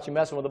 I'm talking about you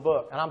messing with the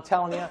book. And I'm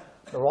telling you,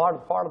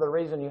 part of the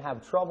reason you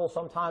have trouble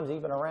sometimes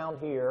even around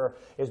here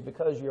is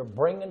because you're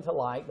bringing to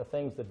light the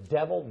things the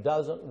devil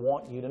doesn't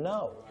want you to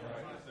know.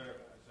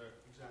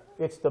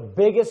 It's the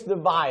biggest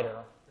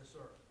divider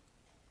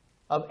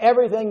of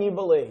everything you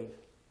believe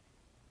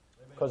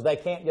because they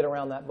can't get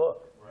around that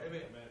book.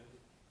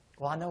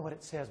 Well, I know what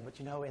it says, but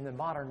in the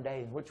modern day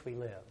in which we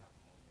live,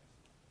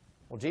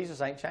 well,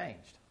 Jesus ain't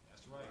changed.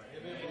 That's right.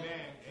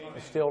 Amen.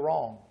 It's still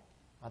wrong.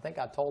 I think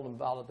I told him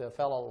about it. The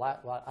fellow,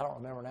 I don't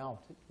remember now,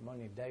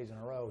 many days in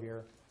a row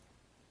here.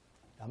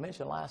 I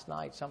mentioned last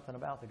night something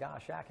about the guy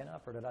shacking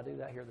up, or did I do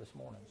that here this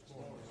morning?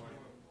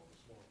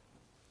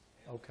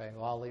 Okay,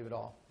 well, I'll leave it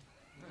off.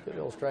 Good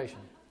illustration.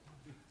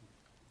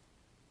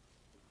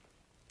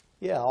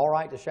 Yeah, all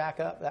right to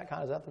shack up,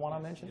 is that the one I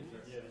mentioned?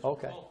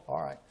 Okay,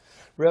 all right.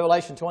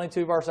 Revelation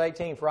 22, verse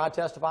 18, for I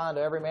testify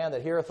unto every man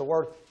that heareth the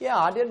word. Yeah,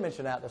 I did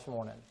mention that this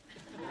morning.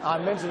 I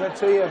mentioned it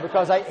to you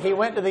because he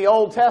went to the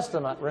Old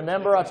Testament.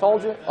 Remember I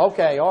told you?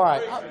 Okay, all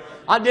right.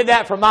 I did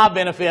that for my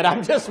benefit.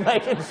 I'm just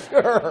making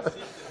sure.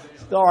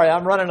 Sorry,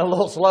 I'm running a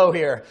little slow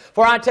here.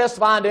 For I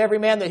testify unto every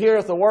man that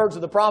heareth the words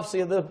of the prophecy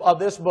of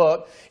this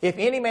book, if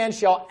any man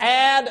shall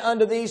add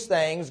unto these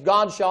things,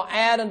 God shall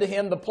add unto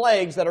him the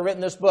plagues that are written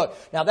in this book.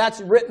 Now that's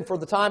written for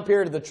the time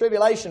period of the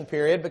tribulation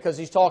period because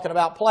he's talking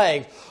about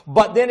plagues.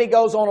 But then he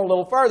goes on a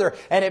little further.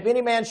 And if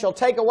any man shall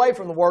take away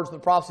from the words of the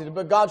prophecy of the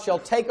book, God shall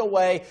take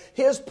away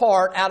his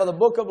part out of the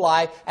book of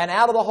life and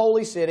out of the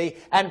holy city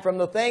and from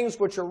the things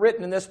which are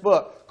written in this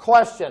book.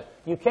 Question.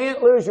 You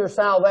can't lose your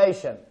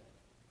salvation.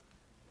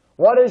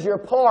 What is your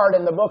part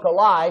in the book of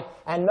life?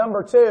 And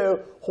number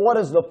two, what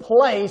is the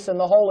place in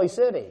the holy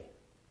city?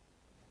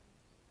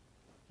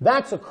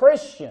 That's a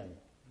Christian.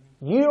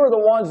 You are the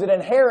ones that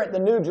inherit the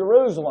New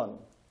Jerusalem.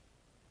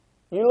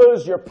 You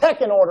lose your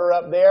pecking order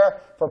up there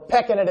for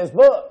pecking at his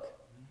book.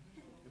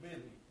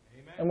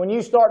 And when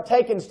you start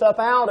taking stuff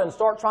out and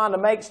start trying to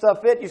make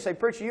stuff fit, you say,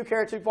 preacher, you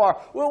carry it too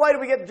far. We'll wait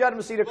till we get to the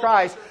judgment seat of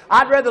Christ.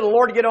 I'd rather the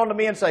Lord get on to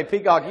me and say,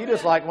 Peacock, you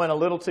just went a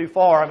little too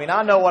far. I mean,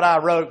 I know what I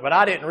wrote, but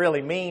I didn't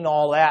really mean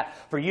all that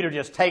for you to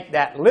just take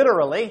that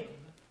literally.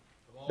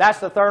 That's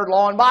the third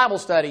law in Bible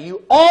study.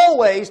 You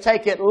always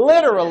take it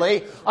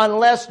literally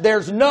unless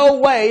there's no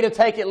way to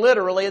take it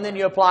literally and then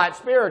you apply it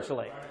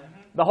spiritually.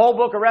 The whole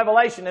book of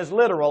Revelation is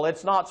literal.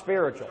 It's not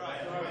spiritual.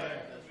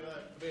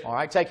 All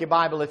right, take your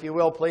Bible, if you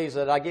will, please.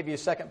 I give you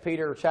 2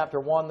 Peter chapter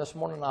 1 this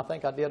morning. I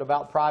think I did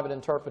about private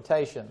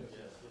interpretation.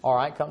 All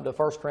right, come to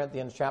 1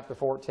 Corinthians chapter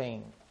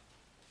 14.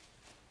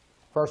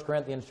 1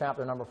 Corinthians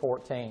chapter number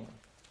 14.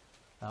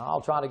 Now,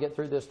 I'll try to get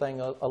through this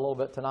thing a little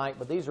bit tonight,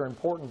 but these are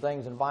important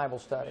things in Bible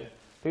study.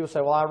 People say,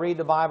 well, I read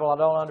the Bible, I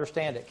don't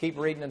understand it. Keep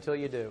reading until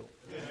you do.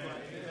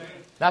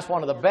 That's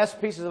one of the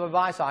best pieces of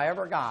advice I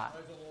ever got.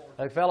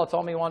 A fellow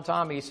told me one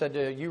time, he said,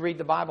 you read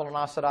the Bible? And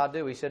I said, I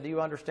do. He said, do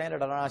you understand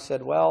it? And I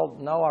said, well,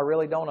 no, I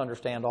really don't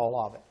understand all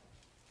of it.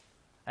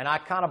 And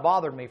it kind of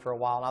bothered me for a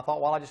while. And I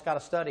thought, well, I just got to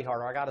study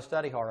harder. I got to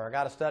study harder. I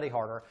got to study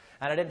harder.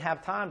 And I didn't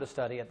have time to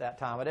study at that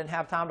time. I didn't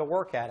have time to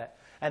work at it.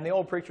 And the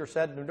old preacher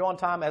said, one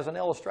time as an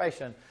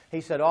illustration,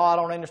 he said, I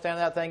don't understand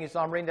that thing. He said,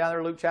 I'm reading down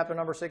there Luke chapter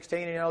number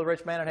 16, and the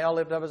rich man in hell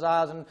lifted up his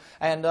eyes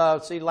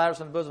and see Lazarus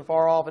in the bosom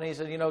far off. And he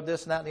said,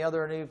 this and that and the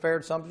other. And he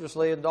fared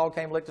sumptuously, and the dog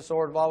came, licked the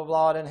sword, blah, blah,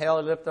 blah. And in hell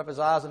he lifted up his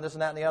eyes and this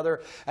and that and the other.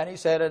 And he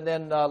said, and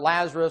then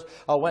Lazarus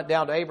went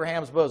down to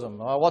Abraham's bosom.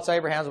 What's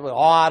Abraham's bosom?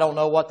 I don't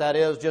know what that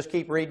is. Just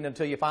keep reading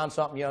until you find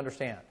something you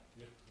understand.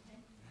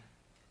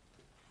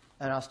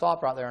 And I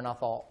stopped right there and I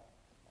thought,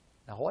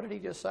 now what did he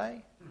just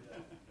say?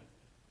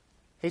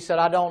 He said,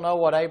 I don't know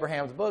what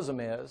Abraham's bosom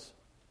is.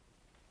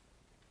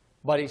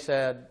 But he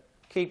said,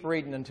 keep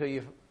reading until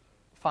you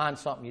find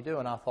something you do.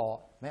 And I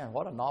thought, man,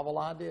 what a novel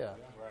idea.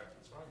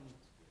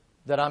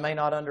 That I may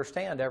not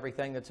understand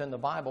everything that's in the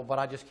Bible, but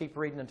I just keep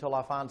reading until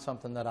I find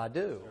something that I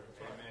do.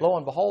 Lo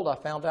and behold, I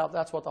found out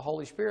that's what the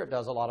Holy Spirit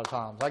does a lot of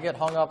times. I get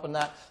hung up in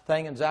that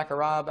thing in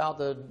Zechariah about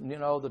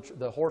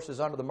the horses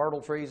under the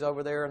myrtle trees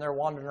over there, and they're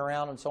wandering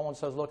around, and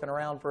so-and-so's looking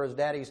around for his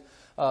daddy's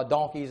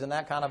donkeys and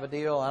that kind of a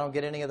deal. I don't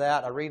get any of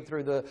that. I read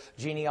through the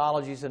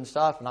genealogies and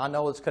stuff, and I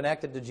know it's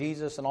connected to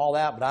Jesus and all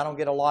that, but I don't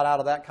get a lot out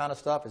of that kind of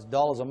stuff. It's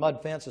dull as a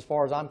mud fence as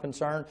far as I'm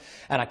concerned.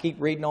 And I keep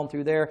reading on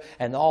through there,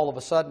 and all of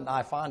a sudden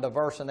I find a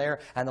verse in there,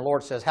 and the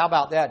Lord says, how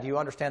about that? Do you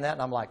understand that?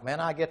 And I'm like, man,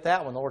 I get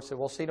that one. The Lord said,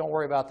 well, see, don't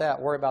worry about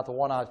that. Worry about the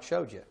one I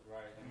showed you. Right.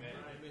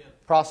 Amen.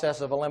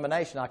 Process of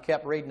elimination. I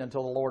kept reading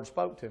until the Lord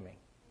spoke to me.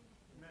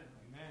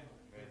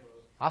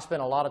 I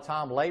spent a lot of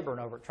time laboring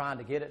over it, trying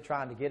to get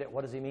it.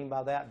 What does he mean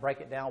by that?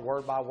 Break it down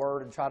word by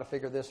word and try to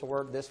figure this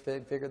word,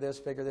 figure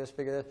this.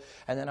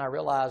 And then I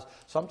realized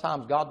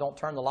sometimes God don't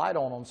turn the light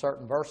on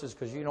certain verses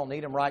because you don't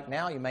need them right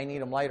now. You may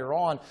need them later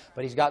on,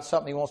 but he's got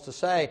something he wants to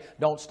say.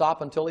 Don't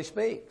stop until he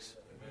speaks.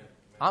 Amen.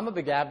 I'm a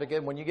big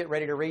advocate when you get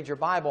ready to read your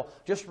Bible,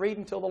 just read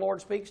until the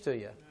Lord speaks to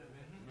you.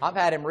 I've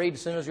had him read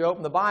as soon as you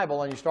open the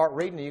Bible and you start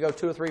reading and you go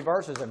 2 or 3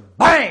 verses and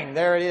bang,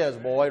 there it is,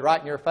 boy, right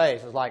in your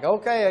face. It's like,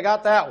 okay, I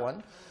got that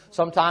one.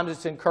 Sometimes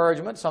it's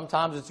encouragement.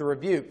 Sometimes it's a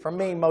rebuke. For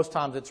me, most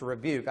times it's a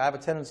rebuke. I have a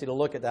tendency to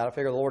look at that. I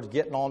figure the Lord's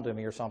getting on to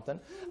me or something.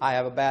 I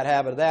have a bad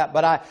habit of that.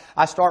 But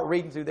I start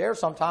reading through there.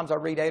 Sometimes I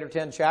read 8 or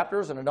 10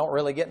 chapters and I don't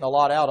really get a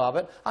lot out of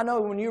it. I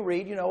know when you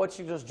read, it's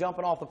just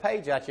jumping off the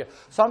page at you.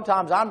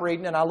 Sometimes I'm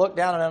reading and I look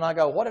down and then I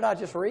go, what did I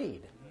just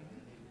read?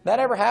 That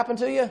ever happen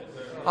to you?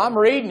 I'm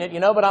reading it,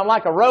 but I'm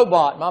like a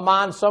robot. My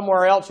mind's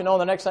somewhere else, and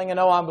the next thing you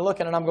know, I'm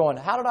looking and I'm going,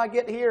 how did I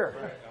get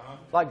here?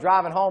 Like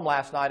driving home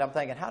last night, I'm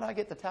thinking, how did I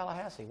get to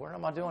Tallahassee? What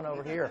am I doing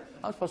over here?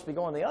 I'm supposed to be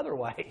going the other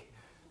way.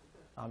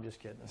 I'm just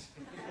kidding.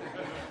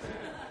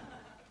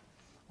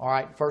 All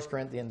right, 1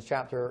 Corinthians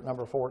chapter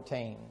number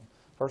 14.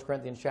 1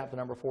 Corinthians chapter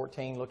number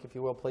 14. Look, if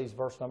you will, please,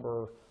 verse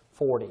number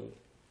 40.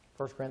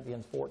 1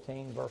 Corinthians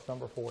 14, verse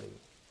number 40.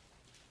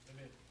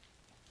 Amen.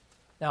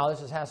 Now,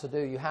 this has to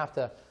do, you have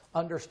to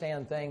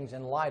understand things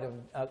in light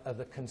of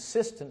the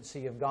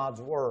consistency of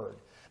God's Word.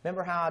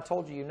 Remember how I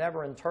told you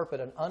never interpret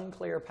an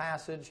unclear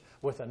passage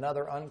with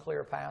another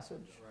unclear passage?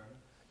 Right.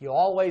 You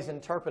always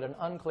interpret an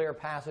unclear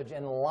passage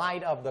in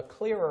light of the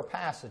clearer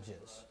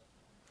passages.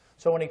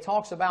 So when he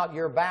talks about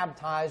you're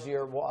baptized,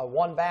 your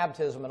one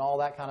baptism and all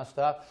that kind of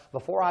stuff,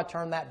 before I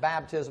turn that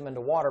baptism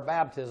into water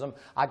baptism,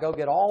 I go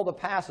get all the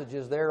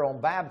passages there on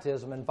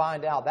baptism and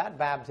find out that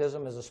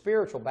baptism is a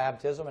spiritual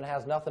baptism and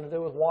has nothing to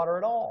do with water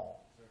at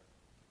all.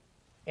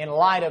 In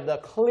light of the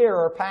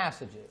clearer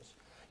passages.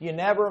 You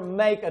never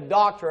make a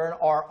doctrine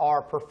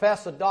or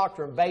profess a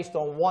doctrine based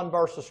on one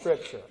verse of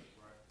Scripture.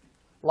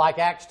 Like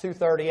Acts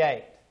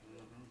 2:38.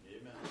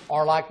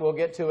 Or like we'll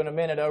get to in a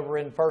minute over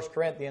in 1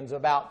 Corinthians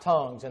about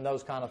tongues and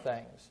those kind of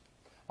things.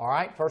 All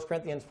right, 1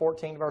 Corinthians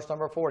 14, verse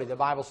number 40. The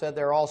Bible said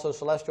there are also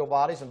celestial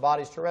bodies and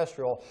bodies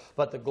terrestrial,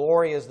 but the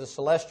glory is the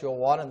celestial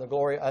one and the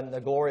glory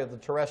of the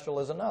terrestrial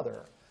is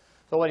another.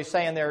 So what he's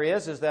saying there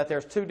is that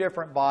there's 2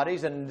 different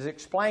bodies, and he's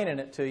explaining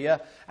it to you.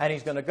 And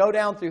he's going to go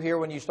down through here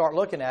when you start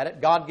looking at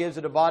it. God gives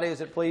it a body as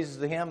it pleases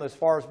to him. As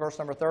far as verse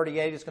number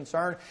 38 is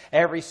concerned,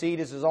 every seed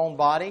is his own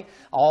body.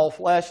 All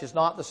flesh is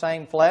not the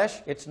same flesh.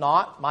 It's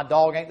not. My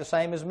dog ain't the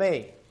same as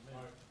me.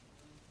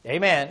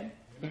 Amen.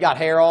 You got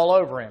hair all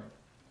over him.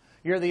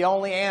 You're the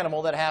only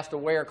animal that has to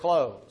wear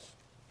clothes.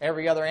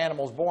 Every other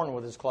animal is born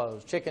with his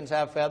clothes. Chickens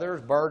have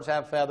feathers. Birds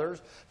have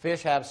feathers.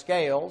 Fish have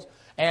scales.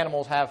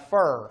 Animals have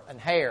fur and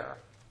hair.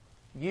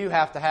 You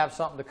have to have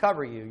something to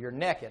cover you. You're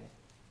naked.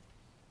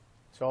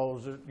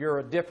 So you're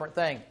a different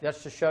thing.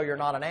 That's to show you're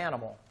not an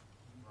animal.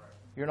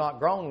 You're not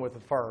grown with the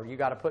fur. You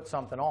got to put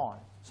something on.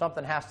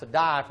 Something has to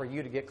die for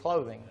you to get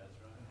clothing.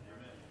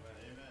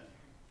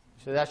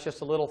 So that's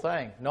just a little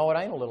thing. No, it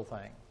ain't a little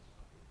thing.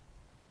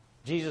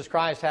 Jesus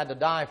Christ had to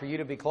die for you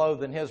to be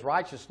clothed in His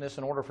righteousness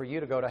in order for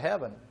you to go to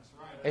heaven.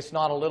 It's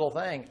not a little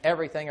thing.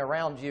 Everything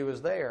around you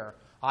is there.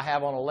 I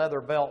have on a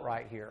leather belt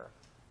right here.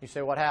 You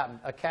say, what happened?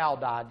 A cow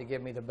died to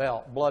give me the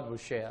belt. Blood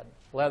was shed.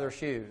 Leather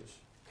shoes.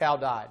 Cow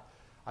died.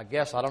 I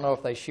don't know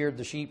if they sheared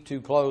the sheep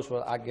too close.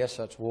 Well, I guess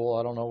that's wool.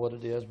 I don't know what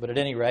it is. But at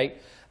any rate,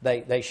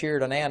 they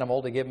sheared an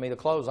animal to give me the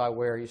clothes I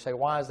wear. You say,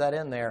 why is that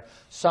in there?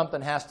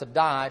 Something has to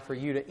die for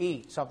you to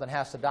eat. Something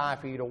has to die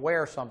for you to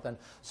wear something.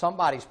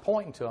 Somebody's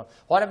pointing to them.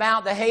 What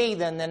about the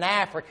heathen in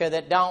Africa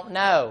that don't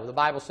know? The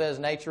Bible says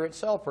nature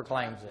itself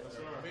proclaims it.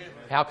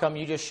 How come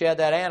you just shed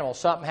that animal?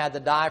 Something had to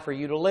die for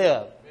you to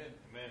live.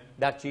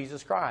 That's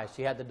Jesus Christ.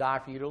 He had to die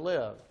for you to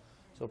live.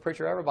 So,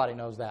 preacher, everybody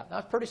knows that.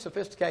 That's pretty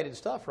sophisticated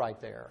stuff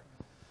right there.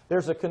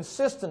 There's a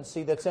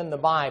consistency that's in the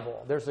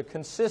Bible. There's a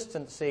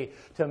consistency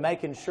to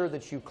making sure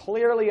that you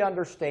clearly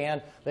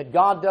understand that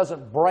God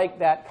doesn't break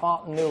that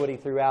continuity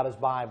throughout His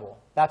Bible.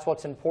 That's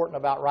what's important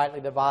about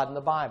rightly dividing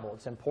the Bible.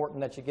 It's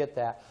important that you get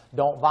that.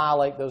 Don't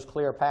violate those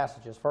clear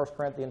passages. 1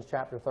 Corinthians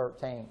chapter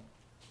 13.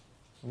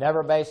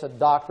 Never base a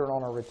doctrine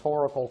on a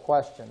rhetorical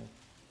question.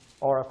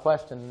 or a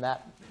question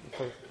that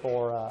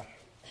for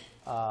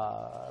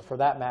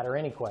that matter,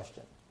 any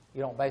question.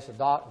 You don't base a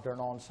doctrine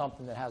on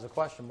something that has a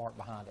question mark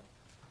behind it.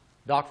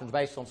 Doctrine's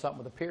based on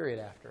something with a period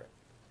after it.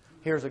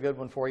 Here's a good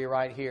one for you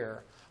right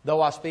here.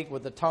 Though I speak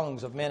with the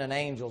tongues of men and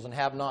angels and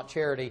have not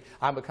charity,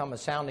 I become a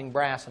sounding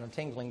brass and a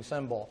tinkling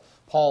cymbal.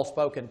 Paul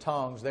spoke in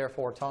tongues,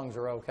 therefore tongues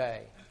are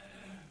okay.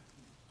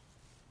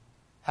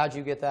 How'd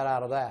you get that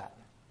out of that?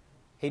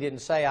 He didn't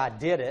say I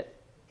did it.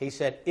 He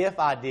said, if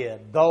I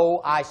did,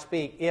 though I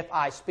speak, if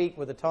I speak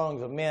with the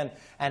tongues of men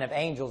and of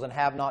angels and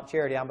have not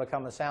charity, I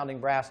become a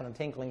sounding brass and a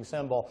tinkling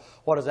cymbal.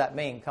 What does that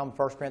mean? Come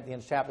 1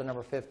 Corinthians chapter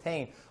number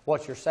 15.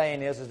 What you're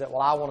saying is that,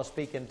 well, I want to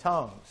speak in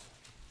tongues.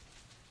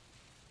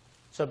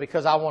 So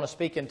because I want to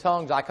speak in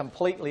tongues, I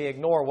completely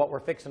ignore what we're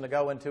fixing to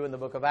go into in the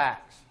book of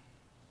Acts.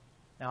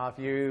 Now, if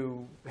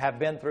you have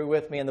been through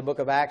with me in the book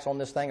of Acts on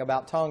this thing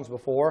about tongues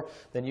before,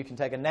 then you can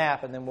take a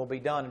nap and then we'll be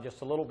done in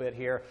just a little bit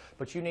here.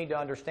 But you need to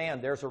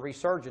understand there's a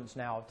resurgence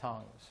now of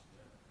tongues.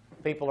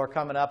 People are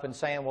coming up and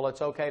saying, well,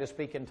 it's okay to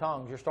speak in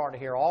tongues. You're starting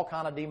to hear all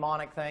kind of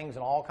demonic things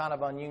and all kind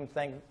of unusual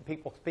things,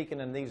 people speaking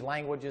in these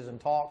languages and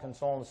talk and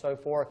so on and so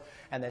forth.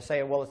 And they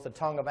say, well, it's the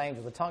tongue of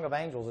angels. The tongue of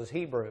angels is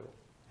Hebrew.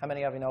 How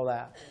many of you know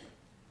that?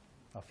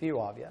 A few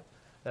of you.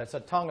 That's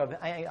the tongue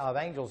of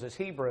angels is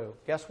Hebrew.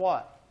 Guess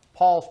what?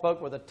 Paul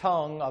spoke with a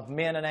tongue of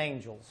men and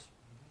angels.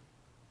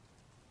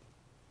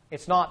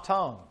 It's not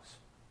tongues.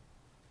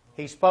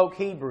 He spoke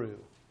Hebrew.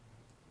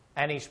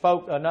 And he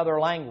spoke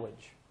another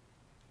language.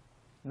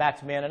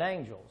 That's men and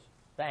angels.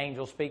 The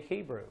angels speak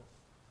Hebrew.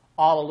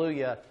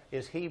 Alleluia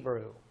is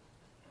Hebrew.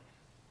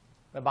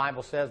 The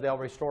Bible says they'll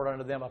restore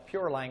unto them a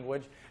pure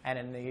language, and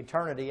in the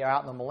eternity,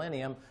 out in the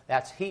millennium,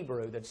 that's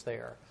Hebrew that's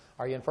there.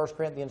 Are you in 1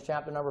 Corinthians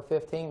chapter number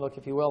 15? Look,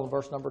 if you will, in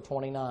verse number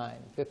 29.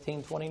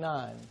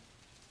 15:29.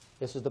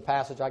 This is the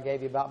passage I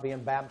gave you about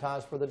being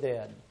baptized for the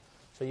dead.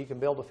 So you can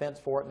build a fence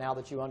for it now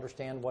that you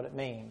understand what it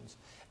means.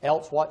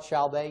 Else what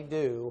shall they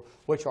do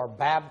which are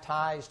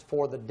baptized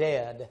for the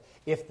dead,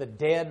 if the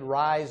dead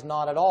rise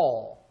not at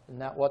all? Isn't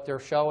that what they're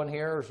showing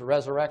here, is the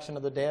resurrection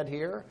of the dead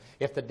here?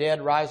 If the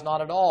dead rise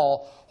not at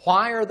all,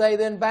 why are they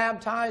then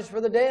baptized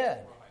for the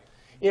dead?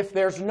 If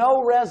there's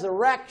no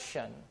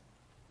resurrection,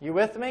 you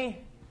with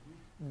me?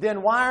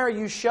 Then why are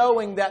you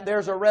showing that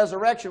there's a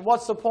resurrection?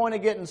 What's the point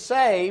of getting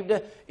saved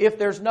if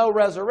there's no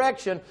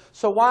resurrection?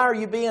 So why are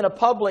you being a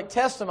public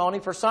testimony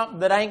for something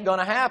that ain't going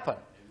to happen?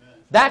 Amen.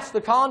 That's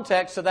the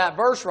context of that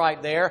verse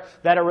right there,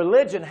 that a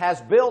religion has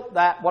built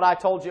that, what I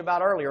told you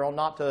about earlier, on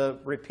not to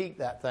repeat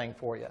that thing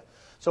for you.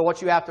 So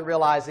what you have to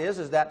realize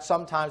is that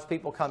sometimes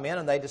people come in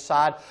and they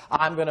decide,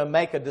 I'm going to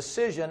make a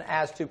decision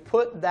as to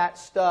put that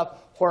stuff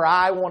where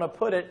I want to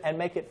put it and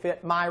make it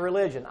fit my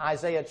religion.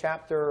 Isaiah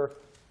chapter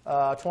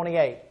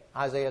 28.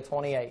 Isaiah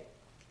 28.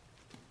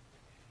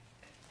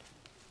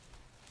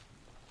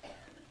 You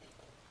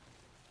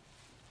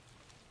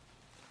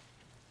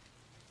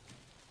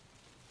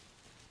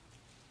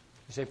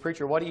say,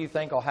 preacher, what do you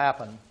think will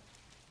happen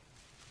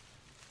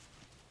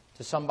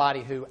to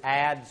somebody who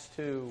adds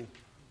to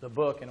the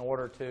book in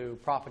order to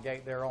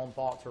propagate their own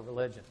thoughts or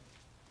religion?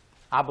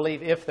 I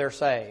believe if they're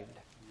saved,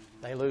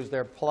 they lose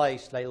their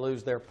place, they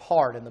lose their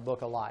part in the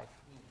book of life.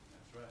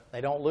 That's right. They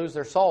don't lose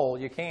their soul,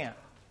 you can't.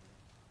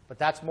 But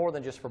that's more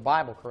than just for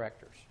Bible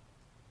correctors.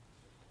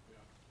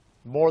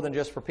 More than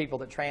just for people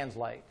that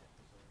translate.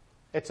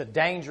 It's a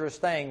dangerous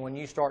thing when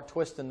you start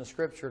twisting the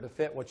Scripture to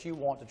fit what you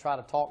want to try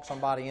to talk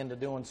somebody into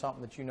doing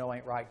something that you know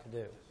ain't right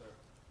to do.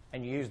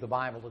 And you use the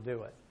Bible to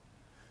do it.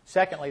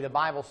 Secondly, the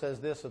Bible says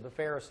this of the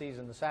Pharisees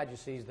and the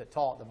Sadducees that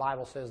taught. The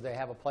Bible says they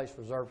have a place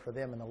reserved for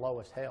them in the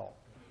lowest hell.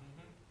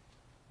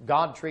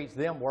 God treats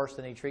them worse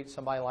than He treats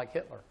somebody like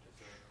Hitler.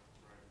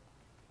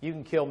 You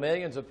can kill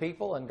millions of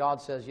people, and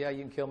God says, yeah,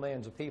 you can kill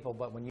millions of people,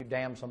 but when you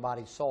damn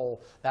somebody's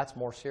soul, that's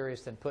more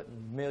serious than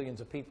putting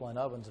millions of people in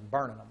ovens and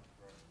burning them.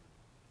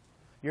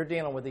 You're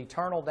dealing with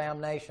eternal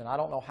damnation. I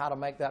don't know how to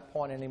make that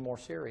point any more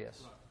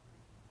serious.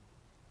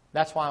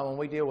 That's why when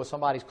we deal with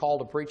somebody's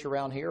called to preach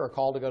around here or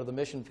called to go to the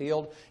mission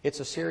field,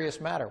 it's a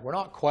serious matter. We're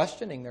not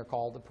questioning their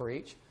call to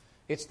preach.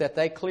 It's that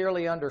they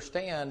clearly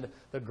understand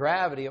the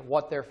gravity of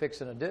what they're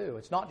fixing to do.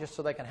 It's not just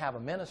so they can have a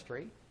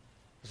ministry.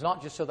 It's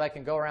not just so they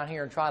can go around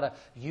here and try to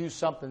use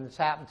something that's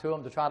happened to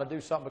them to try to do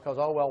something because,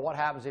 oh, well, what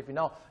happens if you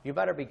know? You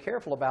better be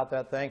careful about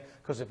that thing,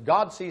 because if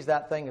God sees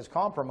that thing as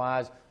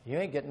compromised, you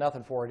ain't getting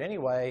nothing for it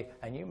anyway,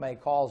 and you may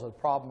cause a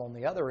problem on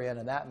the other end,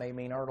 and that may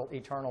mean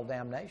eternal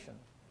damnation.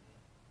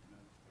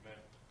 Amen.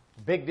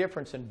 Big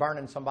difference in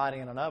burning somebody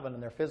in an oven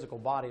and their physical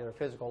body, their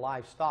physical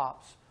life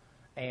stops,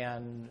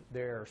 and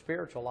their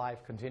spiritual life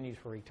continues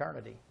for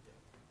eternity.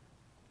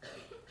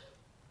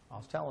 I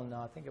was telling,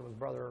 I think it was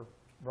Brother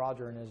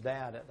Roger and his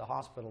dad at the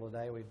hospital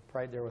today. We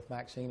prayed there with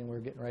Maxine, and we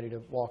were getting ready to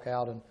walk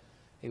out, and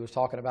he was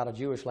talking about a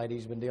Jewish lady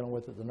he's been dealing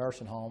with at the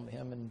nursing home.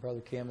 Him and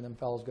Brother Kim and them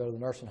fellows go to the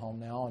nursing home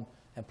now, and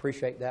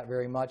appreciate that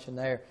very much. And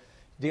they're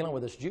dealing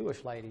with this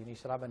Jewish lady, and he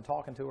said, I've been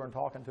talking to her and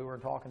talking to her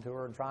and talking to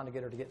her and trying to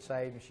get her to get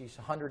saved, and she's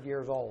 100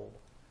 years old,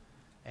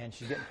 and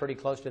she's getting pretty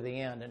close to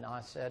the end. And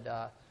I said,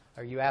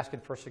 Are you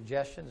asking for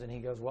suggestions? And he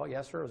goes, well,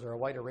 yes, sir. Is there a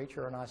way to reach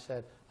her? And I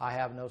said, I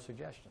have no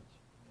suggestions.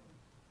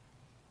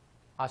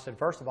 I said,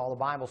 first of all, the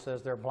Bible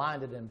says they're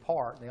blinded in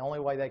part. The only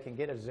way they can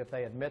get it is if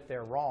they admit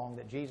they're wrong,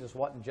 that Jesus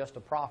wasn't just a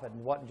prophet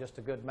and wasn't just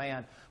a good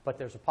man, but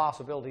there's a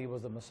possibility he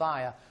was the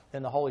Messiah.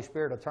 Then the Holy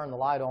Spirit will turn the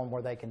light on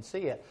where they can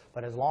see it.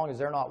 But as long as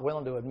they're not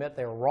willing to admit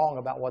they're wrong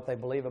about what they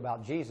believe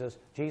about Jesus,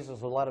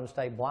 Jesus will let them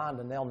stay blind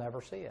and they'll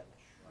never see it.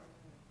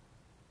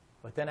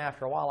 But then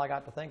after a while, I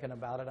got to thinking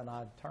about it, and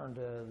I turned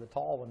to the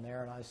tall one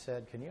there, and I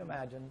said, can you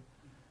imagine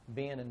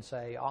being in,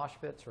 say,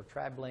 Auschwitz or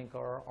Treblinka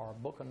or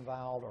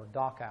Buchenwald or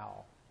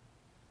Dachau,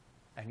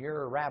 and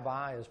your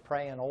rabbi is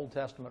praying Old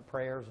Testament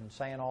prayers and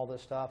saying all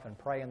this stuff and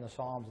praying the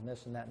Psalms and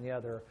this and that and the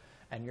other,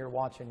 and you're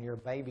watching your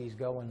babies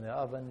go in the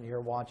oven,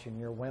 you're watching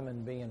your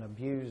women being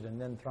abused and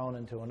then thrown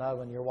into an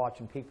oven, you're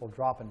watching people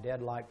dropping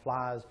dead like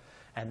flies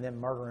and then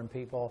murdering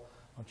people.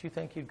 Don't you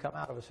think you'd come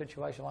out of a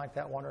situation like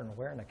that wondering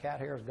where in the cat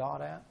hair is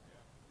God at?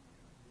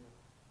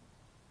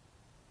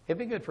 It'd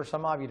be good for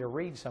some of you to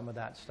read some of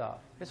that stuff.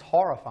 It's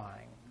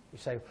horrifying. You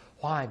say,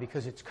 why?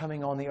 Because it's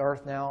coming on the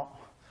earth now.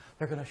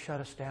 They're going to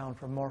shut us down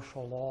for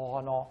martial law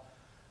and all.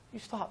 You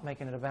stop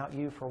making it about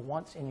you for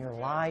once in your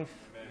life.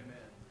 Amen.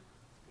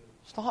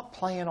 Stop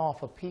playing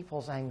off of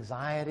people's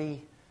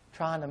anxiety,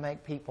 trying to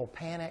make people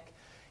panic.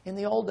 In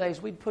the old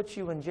days, we'd put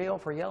you in jail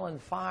for yelling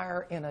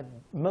fire in a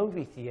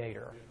movie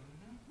theater.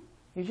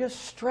 You're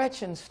just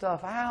stretching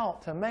stuff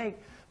out to make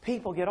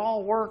people get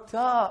all worked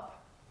up.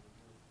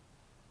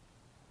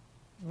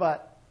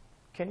 But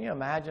can you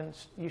imagine?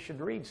 You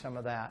should read some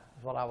of that,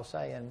 is what I was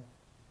saying.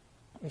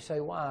 You say,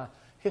 why?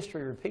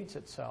 History repeats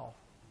itself.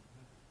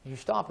 You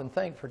stop and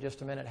think for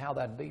just a minute how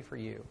that'd be for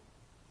you.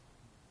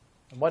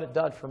 And what it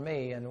did for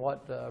me, and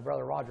what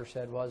Brother Roger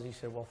said was, he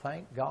said, well,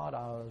 thank God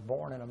I was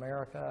born in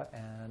America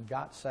and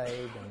got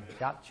saved and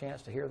got the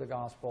chance to hear the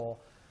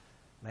gospel.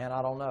 Man,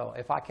 I don't know.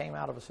 If I came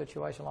out of a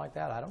situation like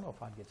that, I don't know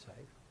if I'd get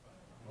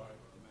saved.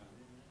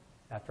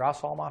 After I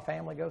saw my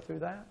family go through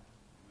that.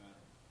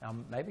 Now,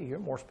 maybe you're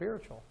more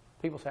spiritual.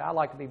 People say, I'd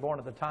like to be born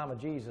at the time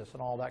of Jesus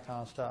and all that kind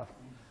of stuff.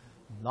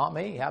 Not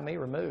me. Have me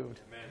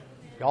removed.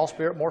 Y'all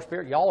spirit, more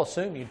spirit. Y'all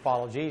assume you'd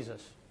follow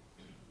Jesus.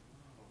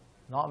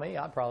 Not me.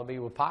 I'd probably be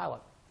with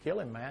Pilate. Kill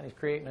him, man. He's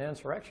creating an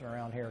insurrection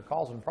around here,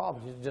 causing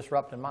problems. He's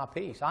disrupting my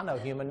peace. I know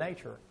human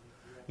nature.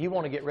 You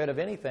want to get rid of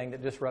anything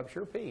that disrupts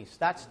your peace.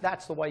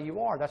 That's the way you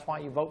are. That's why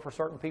you vote for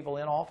certain people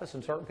in office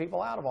and certain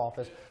people out of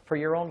office, for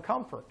your own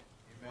comfort.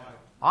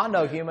 I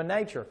know human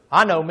nature.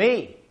 I know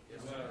me.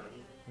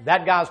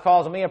 That guy's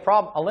causing me a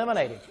problem.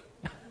 Eliminate him.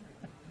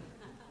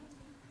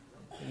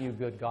 You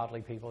good,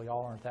 godly people,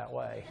 y'all aren't that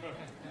way.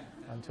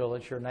 Until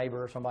it's your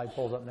neighbor or somebody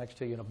pulls up next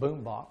to you in a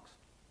boom box.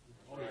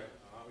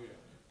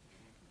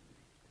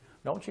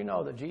 Don't you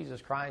know that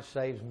Jesus Christ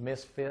saves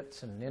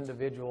misfits and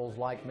individuals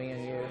like me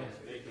and you?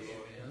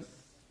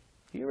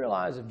 Do you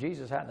realize if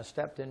Jesus hadn't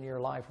stepped into your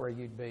life where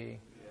you'd be?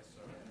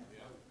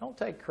 Don't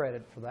take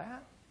credit for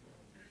that.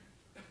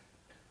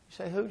 You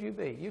say, who'd you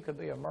be? You could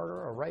be a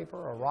murderer, a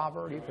raper, a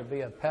robber. You could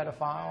be a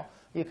pedophile.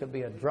 You could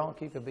be a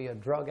drunk. You could be a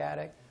drug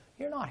addict.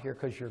 You're not here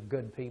because you're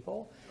good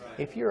people.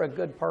 If you're a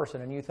good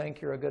person and you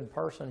think you're a good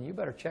person, you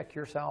better check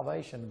your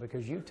salvation,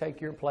 because you take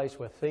your place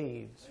with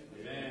thieves.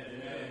 Amen.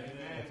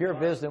 If you're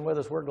visiting with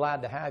us, we're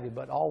glad to have you,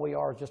 but all we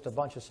are is just a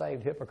bunch of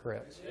saved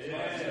hypocrites.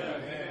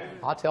 Amen.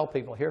 I tell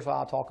people, here's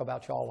how I talk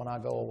about y'all when I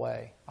go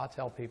away. I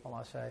tell people,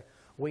 I say,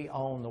 we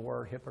own the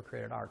word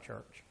hypocrite at our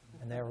church.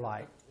 And they're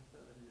like,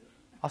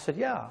 I said,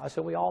 yeah. I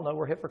said, we all know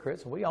we're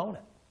hypocrites and we own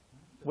it.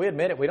 We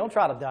admit it. We don't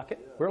try to duck it.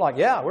 We're like,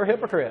 yeah, we're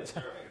hypocrites.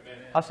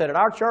 I said, at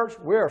our church,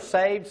 we're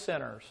saved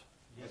sinners.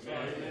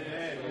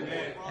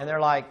 And they're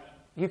like,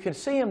 you can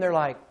see them. They're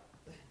like,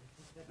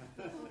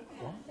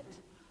 what?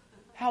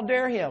 How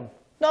dare him?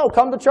 No,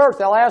 come to church.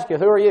 They'll ask you,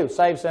 who are you?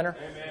 Saved sinner.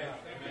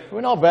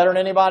 We're no better than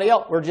anybody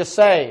else. We're just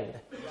saved.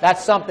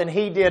 That's something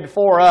he did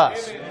for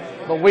us.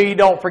 But we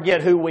don't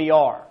forget who we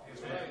are.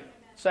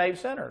 Saved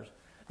sinners.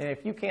 And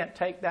if you can't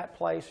take that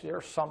place,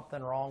 there's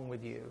something wrong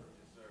with you.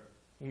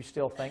 You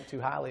still think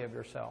too highly of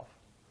yourself.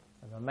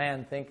 If a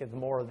man thinketh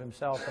more of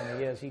himself than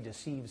he is, he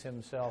deceives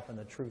himself, and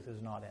the truth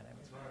is not in him.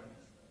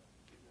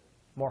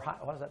 More high,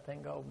 what does that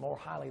thing go? More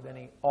highly than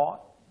he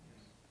ought.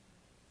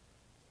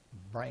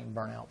 Brain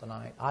burnout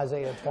tonight.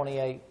 Isaiah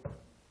 28,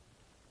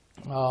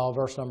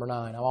 verse number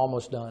 9. I'm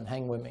almost done.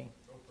 Hang with me.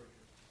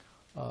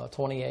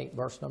 28,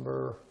 verse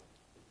number...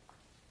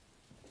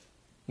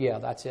 Yeah,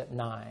 that's it,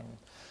 9.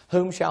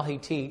 Whom shall he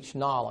teach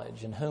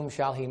knowledge, and whom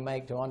shall he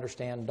make to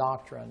understand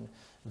doctrine?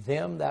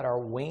 Them that are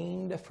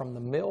weaned from the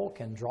milk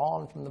and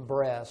drawn from the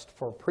breast.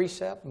 For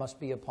precept must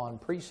be upon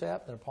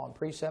precept, and upon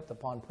precept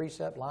upon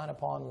precept, line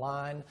upon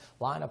line,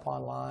 line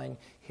upon line,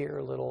 here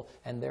a little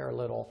and there a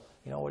little.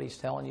 You know what he's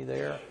telling you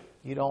there?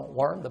 You don't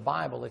learn the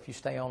Bible if you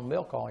stay on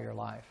milk all your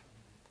life.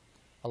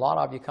 A lot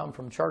of you come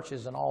from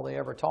churches and all they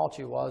ever taught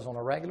you was on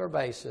a regular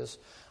basis,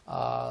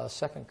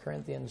 2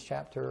 Corinthians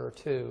chapter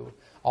 2,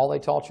 all they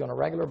taught you on a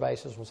regular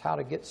basis was how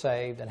to get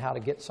saved and how to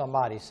get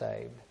somebody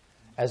saved,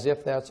 as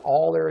if that's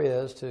all there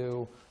is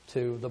to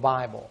the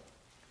Bible.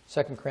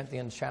 2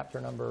 Corinthians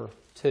chapter number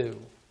 2.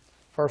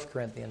 1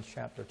 Corinthians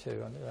chapter 2. I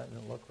knew that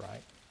didn't look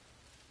right.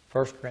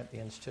 1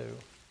 Corinthians 2.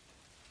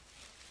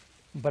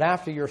 But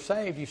after you're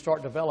saved, you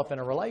start developing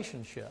a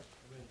relationship.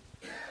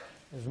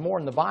 There's more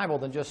in the Bible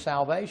than just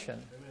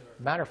salvation.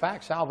 Matter of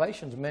fact,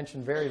 salvation's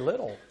mentioned very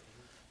little.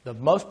 The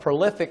most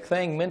prolific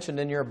thing mentioned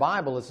in your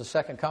Bible is the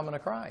second coming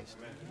of Christ.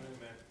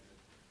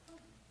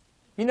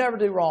 You never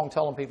do wrong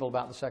telling people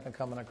about the second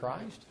coming of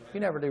Christ.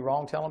 You never do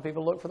wrong telling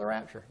people to look for the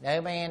rapture.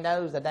 No man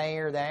knows the day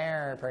or the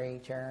hour,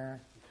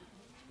 preacher.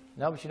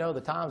 No, but you know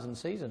the times and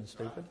seasons,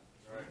 stupid.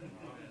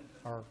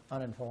 Or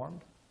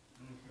uninformed.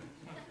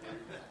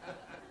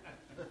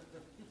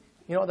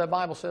 You know what that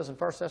Bible says in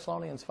 1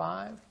 Thessalonians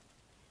 5?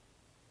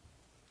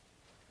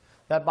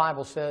 That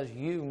Bible says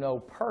you know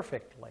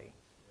perfectly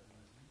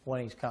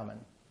when He's coming.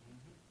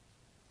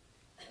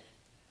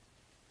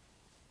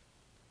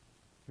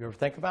 You ever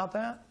think about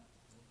that?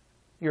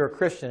 You're a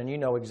Christian and you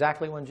know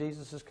exactly when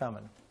Jesus is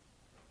coming.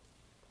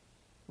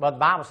 But the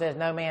Bible says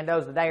no man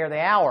knows the day or the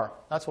hour.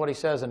 That's what He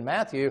says in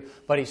Matthew,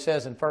 but He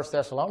says in 1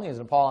 Thessalonians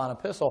and Pauline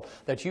epistle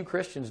that you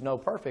Christians know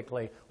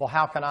perfectly. Well,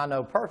 how can I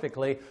know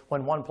perfectly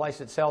when one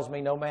place it tells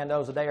me no man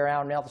knows the day or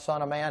hour, not the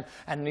Son of Man,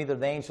 and neither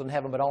the angel in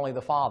heaven, but only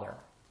the Father?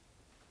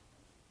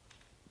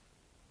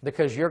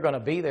 Because you're going to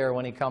be there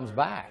when He comes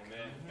back.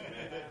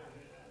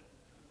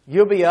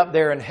 You'll be up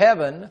there in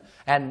heaven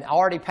and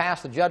already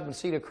past the judgment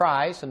seat of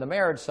Christ and the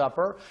marriage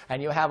supper,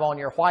 and you'll have on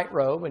your white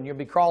robe and you'll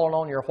be crawling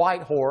on your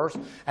white horse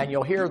and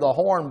you'll hear the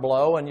horn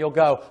blow and you'll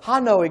go,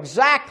 I know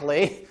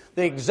exactly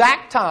the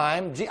exact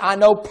time. I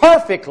know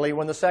perfectly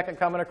when the second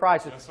coming of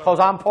Christ is because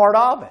I'm part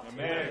of it.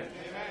 Amen.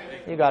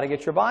 You got to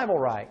get your Bible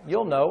right.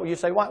 You'll know. You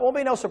say, well, it won't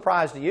be no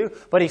surprise to you.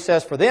 But He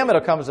says, for them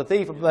it'll come as a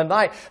thief in the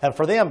night. And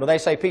for them, but they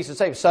say peace and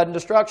safety, sudden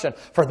destruction.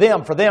 For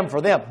them, for them, for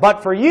them.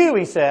 But for you,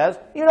 He says,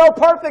 you know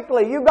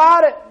perfectly. You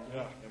got it.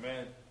 Yeah,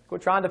 amen.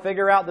 Quit trying to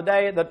figure out the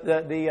day,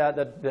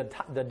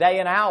 the day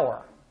and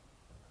hour.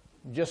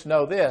 Just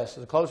know this: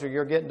 the closer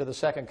you're getting to the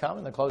second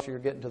coming, the closer you're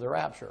getting to the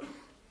rapture.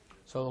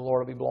 So the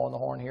Lord will be blowing the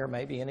horn here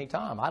maybe any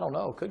time. I don't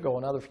know. It could go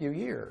another few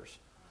years.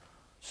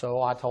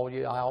 So I told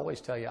you, I always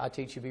tell you, I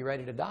teach you be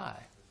ready to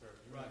die.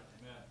 Right.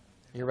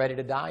 You're ready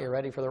to die, you're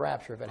ready for the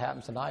rapture. If it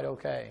happens tonight,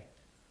 okay.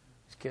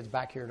 This kid's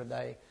back here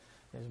today.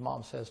 His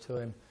mom says to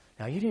him,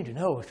 now you need to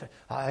know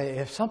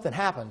if something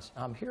happens.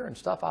 I'm hearing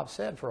stuff I've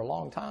said for a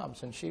long time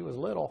since she was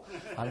little.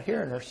 I'm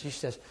hearing her. She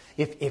says,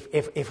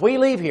 if we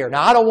leave here,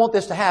 now I don't want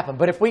this to happen,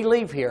 but if we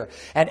leave here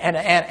and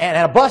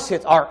a bus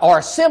hits or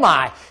a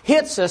semi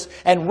hits us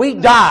and we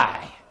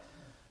die,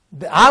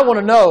 I want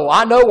to know.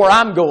 I know where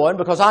I'm going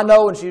because I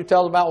know, and she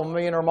tells about when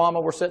me and her mama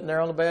were sitting there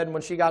on the bed and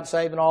when she got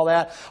saved and all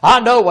that. I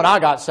know when I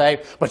got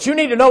saved, but you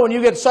need to know when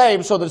you get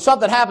saved so that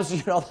something happens,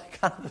 you know, that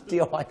kind of a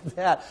deal like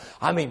that.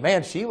 I mean,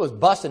 man, she was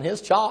busting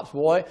his chops,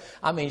 boy.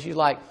 I mean, she's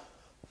like,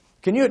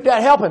 can you,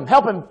 Dad, help him,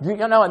 you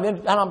know,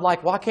 and I'm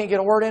like, well, I can't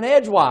get a word in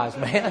edgewise,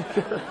 man.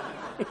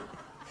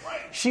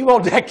 She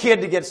wanted that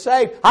kid to get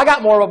saved. I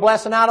got more of a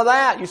blessing out of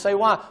that. You say,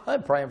 why? I've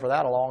been praying for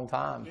that a long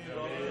time.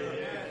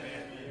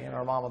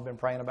 Her mom had been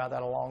praying about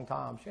that a long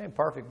time. She ain't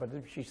perfect, but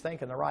she's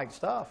thinking the right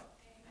stuff.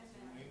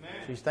 Amen.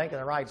 She's thinking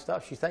the right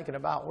stuff. She's thinking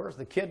about where's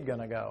the kid going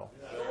to go.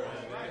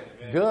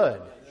 Amen.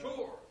 Good.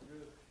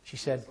 She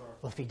said,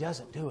 well, if he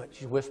doesn't do it,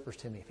 she whispers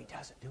to me, if he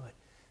doesn't do it,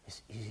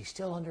 is he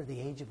still under the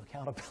age of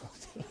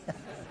accountability?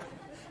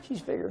 She's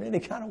figuring any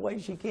kind of way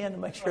she can to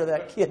make sure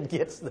that kid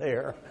gets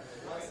there.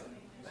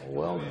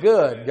 Well,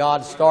 good.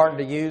 God's starting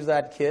to use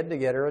that kid to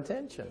get her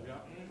attention.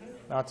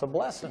 That's a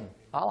blessing.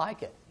 I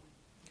like it.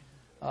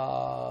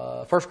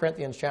 1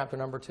 Corinthians chapter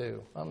number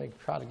 2. Let me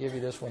try to give you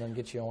this one and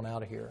get you on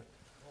out of here.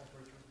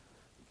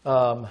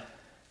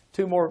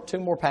 Two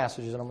more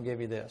passages and I'm going to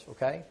give you this,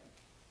 okay?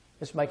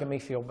 It's making me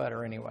feel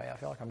better anyway. I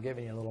feel like I'm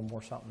giving you a little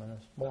more something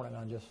this morning.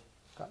 I just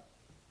got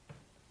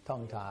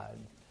tongue-tied.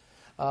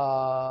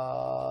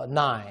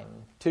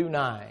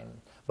 2:9.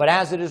 But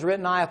as it is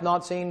written, eye hath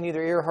not seen,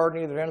 neither ear heard,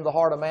 neither entered the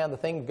heart of man, the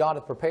things God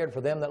hath prepared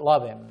for them that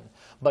love Him.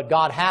 But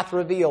God hath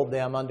revealed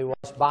them unto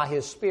us by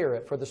His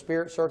Spirit. For the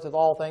Spirit searcheth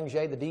all things,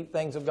 yea, the deep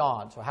things of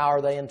God. So how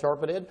are they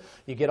interpreted?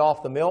 You get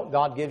off the milk,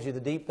 God gives you the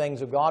deep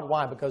things of God.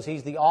 Why? Because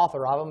He's the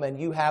author of them, and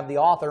you have the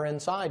author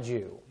inside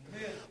you.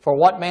 Amen. For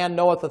what man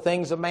knoweth the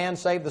things of man,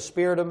 save the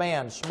spirit of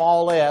man,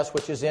 small s,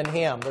 which is in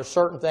him. There's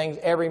certain things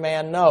every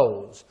man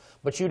knows,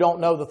 but you don't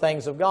know the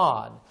things of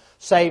God.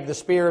 Save the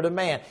spirit of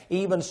man.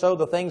 Even so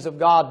the things of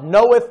God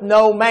knoweth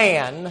no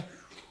man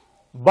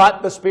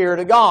but the Spirit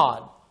of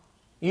God.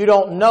 You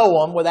don't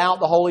know them without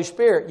the Holy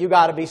Spirit. You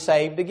got to be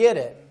saved to get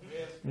it.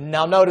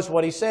 Now notice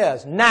what he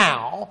says.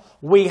 Now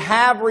we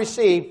have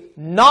received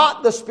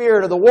not the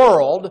spirit of the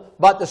world,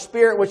 but the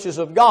Spirit which is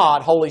of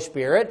God, Holy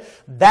Spirit,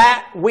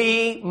 that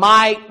we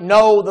might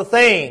know the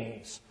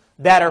things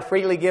that are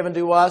freely given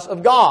to us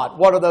of God.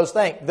 What are those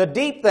things? The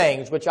deep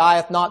things which eye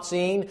hath not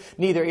seen,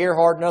 neither ear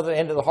heard, neither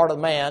into the heart of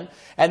man.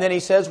 And then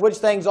he says, which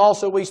things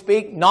also we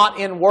speak, not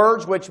in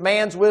words which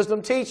man's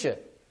wisdom teacheth,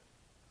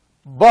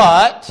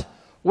 but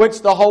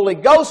which the Holy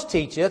Ghost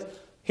teacheth.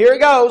 Here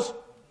it goes.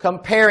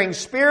 Comparing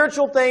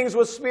spiritual things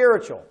with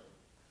spiritual.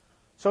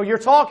 So you're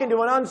talking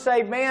to an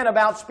unsaved man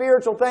about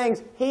spiritual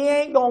things, he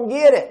ain't going to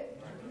get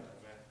it.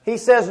 He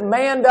says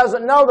man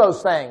doesn't know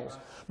those things.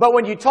 But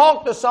when you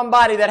talk to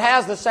somebody that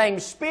has the same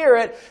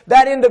spirit,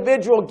 that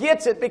individual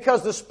gets it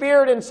because the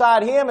spirit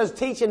inside him is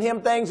teaching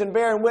him things and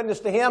bearing witness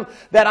to him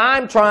that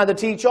I'm trying to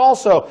teach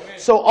also.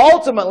 So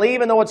ultimately,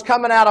 even though it's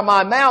coming out of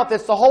my mouth,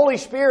 it's the Holy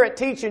Spirit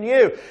teaching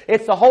you.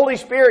 It's the Holy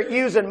Spirit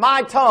using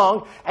my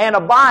tongue and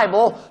a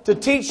Bible to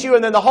teach you.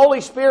 And then the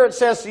Holy Spirit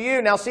says to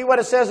you, now see what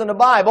it says in the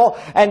Bible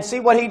and see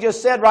what he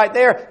just said right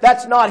there.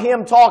 That's not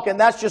him talking.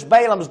 That's just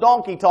Balaam's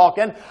donkey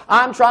talking.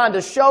 I'm trying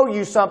to show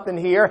you something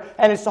here.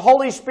 And it's the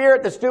Holy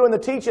Spirit that's doing the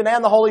teaching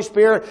and the Holy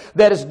Spirit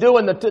that is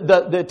doing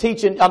the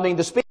teaching,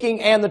 the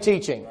speaking and the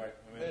teaching.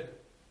 Amen.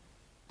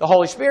 The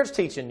Holy Spirit's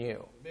teaching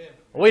you. Amen.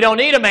 We don't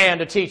need a man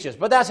to teach us,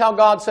 but that's how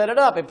God set it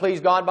up. It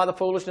pleased God by the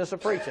foolishness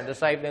of preaching to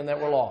save them that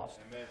were lost.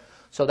 Amen.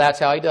 So that's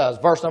how he does.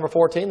 Verse number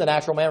 14, the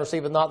natural man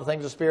receiveth not the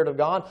things of the Spirit of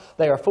God.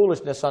 They are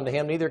foolishness unto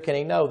him, neither can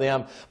he know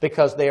them,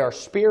 because they are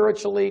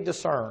spiritually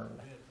discerned.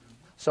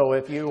 So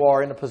if you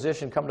are in a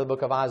position, come to the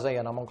book of Isaiah,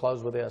 and I'm going to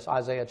close with this.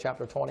 Isaiah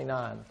chapter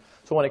 29.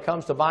 So when it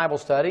comes to Bible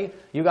study,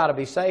 you got to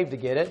be saved to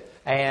get it,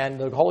 and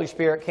the Holy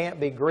Spirit can't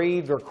be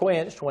grieved or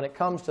quenched when it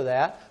comes to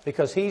that,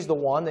 because He's the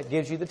one that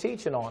gives you the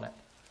teaching on it.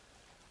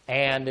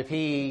 And if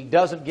He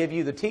doesn't give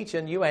you the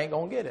teaching, you ain't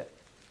going to get it.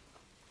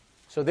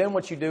 So then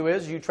what you do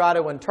is you try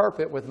to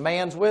interpret with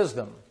man's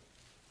wisdom.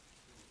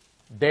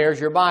 There's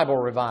your Bible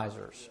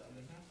revisers.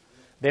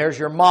 There's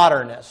your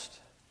modernists.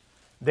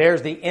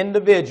 There's the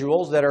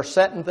individuals that are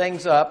setting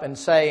things up and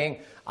saying,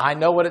 I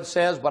know what it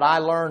says, but I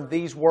learned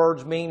these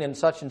words mean and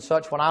such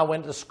when I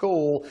went to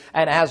school,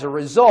 and as a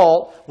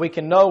result, we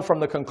can know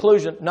from the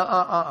conclusion,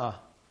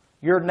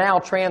 you're now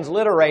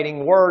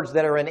transliterating words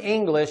that are in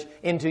English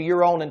into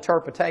your own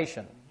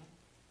interpretation.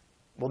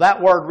 Well,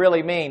 that word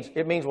really means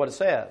what it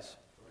says.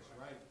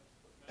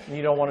 And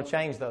you don't want to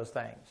change those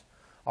things.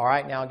 All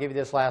right, now I'll give you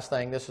this last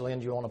thing. This will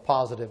end you on a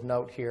positive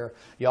note here.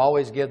 You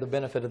always give the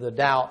benefit of the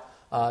doubt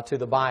to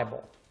the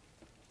Bible.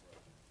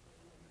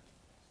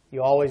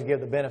 You always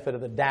give the benefit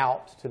of the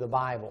doubt to the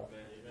Bible.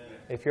 Amen.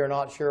 If you're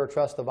not sure,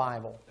 trust the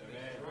Bible.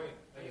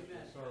 Amen.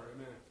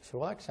 So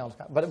well, that sounds.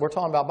 But we're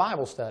talking about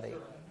Bible study.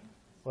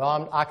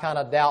 Well, I kind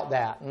of doubt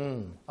that.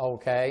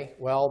 Okay.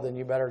 Well, then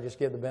you better just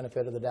give the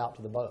benefit of the doubt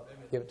to the book.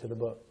 Give it to the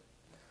book.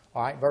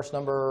 All right. Verse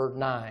number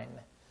 9,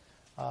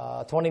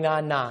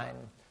 29:9.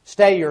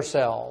 Stay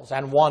yourselves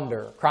and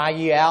wonder. Cry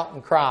ye out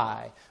and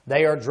cry.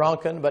 They are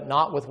drunken, but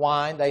not with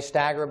wine. They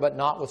stagger, but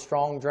not with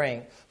strong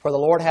drink. For the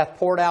Lord hath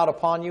poured out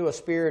upon you a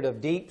spirit of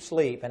deep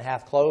sleep, and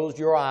hath closed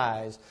your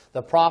eyes.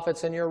 The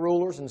prophets and your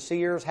rulers and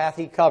seers hath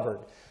He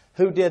covered.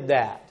 Who did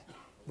that?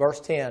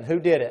 Verse 10. Who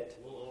did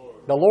it?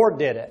 The Lord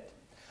did it.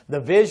 The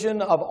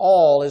vision of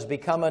all is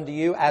become unto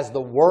you as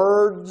the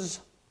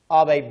words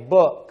of a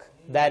book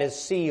that is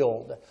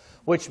sealed,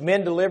 which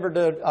men delivered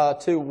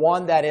to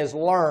one that is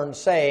learned,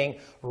 saying,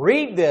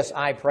 Read this,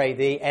 I pray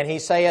thee. And he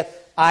saith,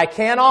 I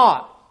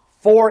cannot,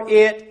 for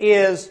it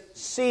is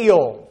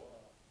sealed.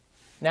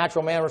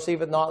 Natural man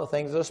receiveth not the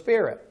things of the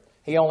Spirit.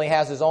 He only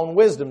has his own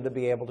wisdom to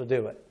be able to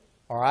do it.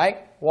 All right?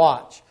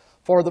 Watch.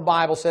 For the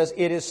Bible says,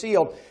 it is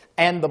sealed.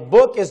 And the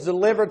book is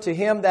delivered to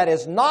him that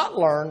is not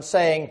learned,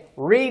 saying,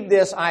 Read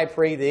this, I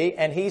pray thee.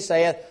 And he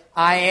saith,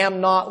 I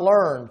am not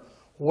learned.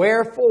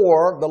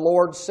 Wherefore the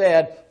Lord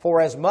said,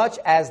 Forasmuch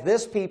as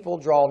this people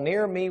draw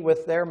near me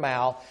with their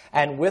mouth,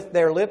 and with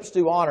their lips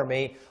do honor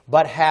me,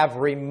 but have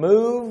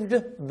removed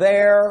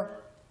their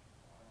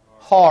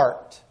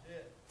heart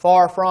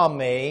far from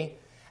me,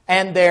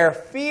 and their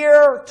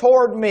fear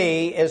toward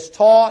me is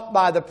taught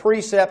by the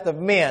precept of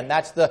men.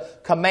 That's the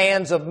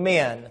commands of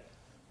men.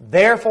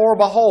 Therefore,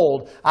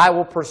 behold, I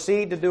will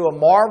proceed to do a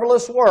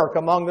marvelous work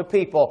among the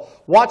people.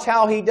 Watch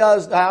how he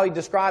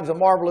describes a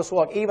marvelous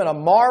work. Even a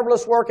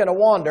marvelous work and a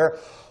wonder.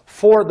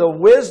 For the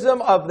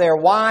wisdom of their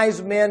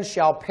wise men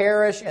shall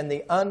perish, and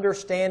the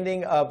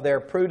understanding of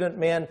their prudent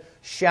men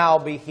shall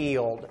be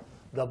healed.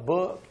 The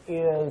book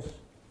is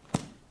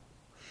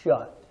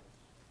shut.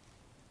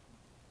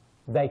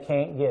 They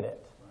can't get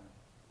it.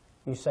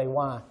 You say,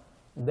 why?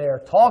 They're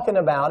talking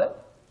about it,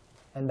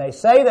 and they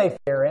say they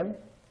fear Him,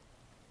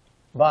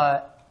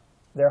 but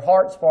their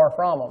heart's far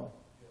from them.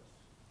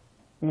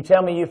 You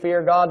tell me you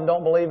fear God and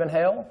don't believe in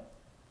hell?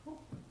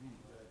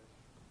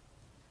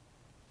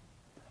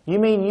 You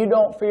mean you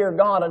don't fear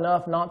God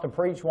enough not to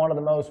preach one of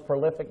the most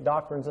prolific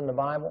doctrines in the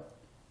Bible?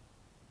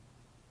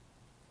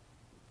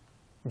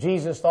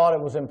 Jesus thought it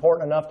was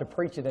important enough to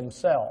preach it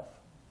Himself.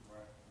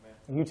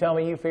 You tell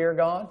me you fear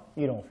God?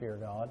 You don't fear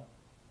God.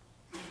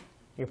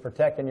 You're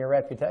protecting your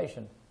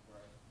reputation.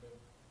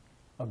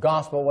 A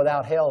gospel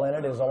without hell in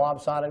it is a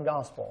lopsided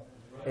gospel.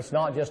 It's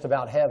not just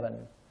about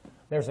heaven.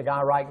 There's a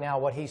guy right now,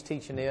 what he's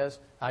teaching is,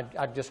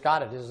 I just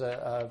got it, is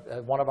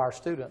one of our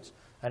students.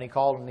 And he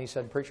called and he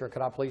said, Preacher,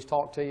 could I please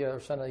talk to you? Or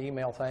send an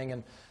email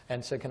thing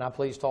and said, can I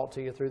please talk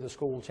to you through the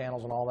school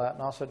channels and all that?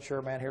 And I said,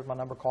 sure, man, here's my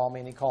number, call me.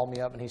 And he called me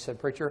up and he said,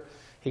 Preacher,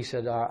 he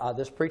said,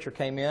 this preacher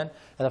came in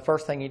and the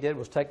first thing he did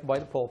was take away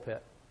the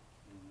pulpit.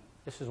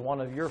 This is one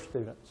of your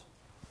students.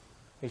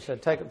 He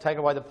said, take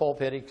away the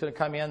pulpit. He could have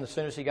come in. As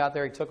soon as he got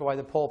there, he took away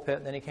the pulpit.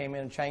 And then he came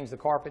in and changed the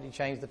carpet. He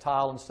changed the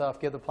tile and stuff,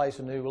 give the place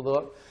a new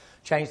look.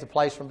 Changed the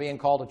place from being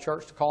called a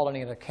church to calling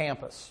it a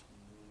campus.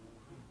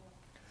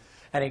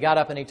 And he got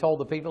up and he told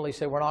the people, he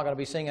said, we're not going to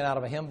be singing out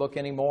of a hymn book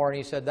anymore. And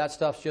he said, that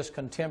stuff's just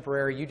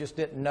contemporary. You just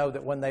didn't know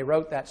that when they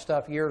wrote that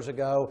stuff years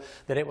ago,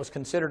 that it was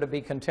considered to be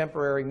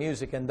contemporary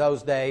music in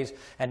those days.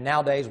 And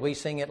nowadays we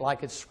sing it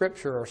like it's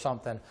scripture or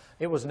something.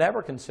 It was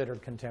never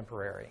considered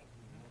contemporary.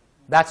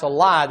 That's a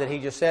lie that he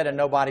just said, and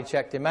nobody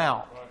checked him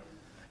out.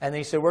 And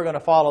he said, we're going to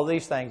follow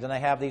these things. And they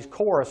have these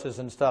choruses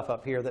and stuff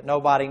up here that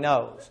nobody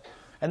knows.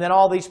 And then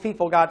all these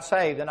people got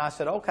saved. And I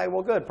said, okay,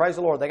 well, good. Praise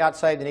the Lord. They got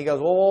saved. And he goes,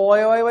 well,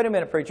 wait a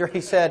minute, preacher. He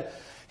said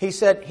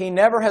he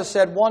never has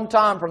said one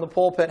time from the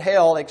pulpit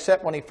hell,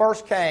 except when he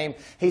first came.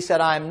 He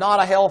said, I am not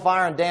a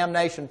hellfire and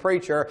damnation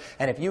preacher.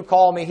 And if you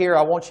call me here,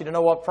 I want you to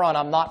know up front,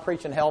 I'm not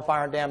preaching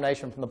hellfire and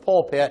damnation from the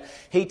pulpit.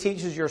 He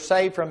teaches you're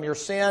saved from your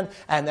sin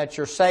and that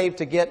you're saved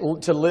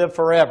to live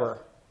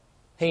forever.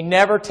 He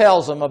never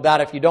tells them about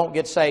if you don't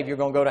get saved, you're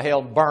going to go to hell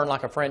and burn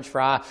like a French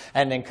fry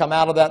and then come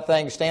out of that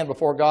thing, stand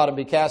before God and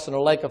be cast in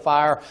a lake of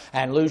fire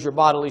and lose your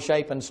bodily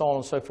shape and so on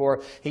and so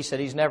forth. He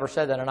said he's never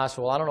said that. And I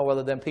said, well, I don't know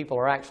whether them people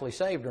are actually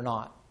saved or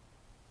not.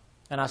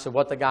 And I said,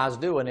 what the guy's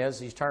doing is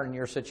he's turning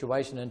your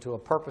situation into a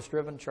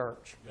purpose-driven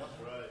church. That's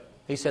right.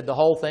 He said the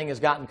whole thing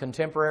has gotten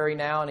contemporary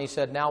now. And he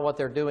said now what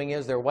they're doing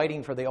is they're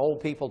waiting for the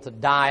old people to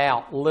die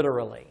out,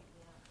 literally.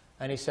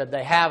 And he said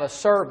they have a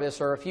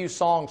service or a few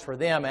songs for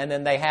them, and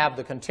then they have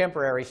the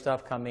contemporary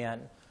stuff come in.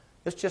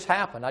 This just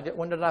happened.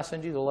 When did I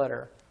send you the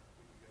letter?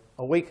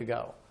 A week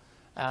ago.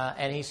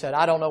 And he said,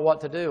 I don't know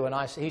what to do. And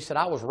he said,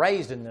 I was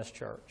raised in this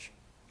church.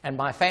 And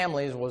my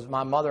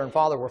my mother and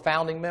father were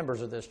founding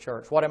members of this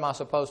church. What am I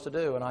supposed to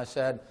do? And I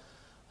said,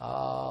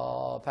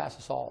 pass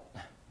the salt.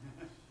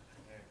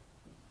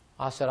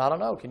 I said, I don't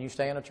know. Can you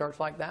stay in a church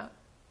like that?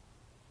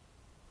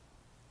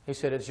 He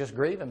said, it's just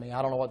grieving me.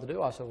 I don't know what to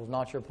do. I said, well, it's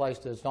not your place.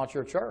 It's not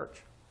your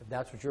church. If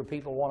that's what your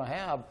people want to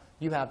have,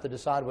 you have to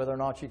decide whether or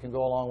not you can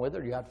go along with it,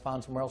 or you have to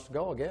find somewhere else to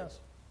go, I guess.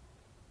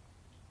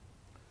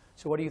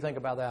 So what do you think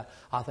about that?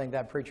 I think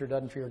that preacher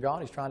doesn't fear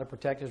God. He's trying to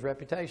protect his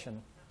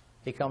reputation.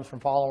 He comes from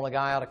following a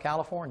guy out of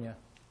California.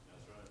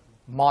 That's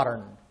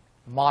right.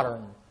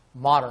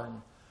 Modern.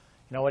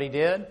 You know what he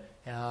did?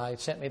 He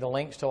sent me the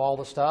links to all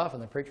the stuff,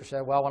 and the preacher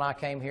said, well, when I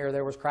came here,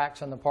 there was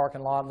cracks in the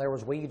parking lot, and there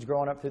was weeds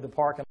growing up through the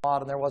parking lot,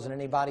 and there wasn't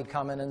anybody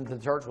coming, and the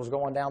church was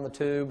going down the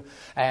tube,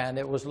 and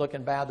it was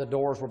looking bad. The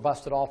doors were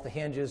busted off the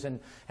hinges, and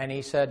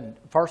he said,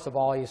 first of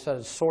all, he said,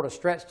 it sort of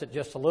stretched it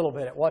just a little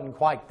bit. It wasn't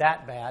quite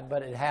that bad,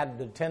 but it had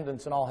the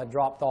attendance and all had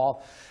dropped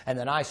off, and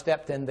then I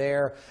stepped in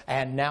there,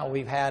 and now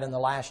we've had in the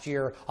last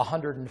year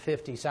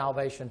 150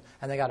 salvation,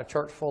 and they got a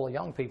church full of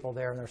young people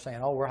there, and they're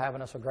saying, oh, we're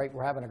having a great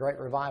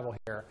revival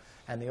here.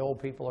 And the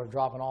old people are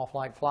dropping off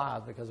like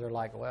flies because they're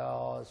like,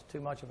 well, it's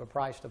too much of a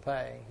price to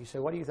pay. You say,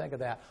 what do you think of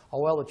that? Oh,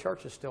 well, the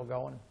church is still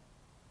going.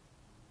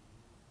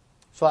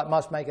 So that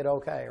must make it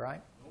okay,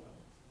 right?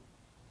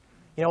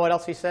 You know what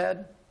else he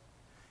said?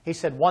 He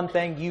said, one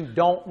thing you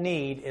don't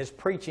need is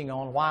preaching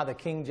on why the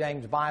King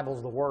James Bible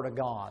is the Word of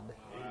God.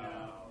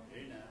 Wow.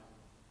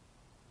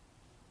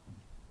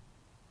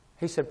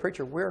 He said,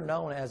 preacher, we're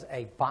known as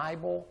a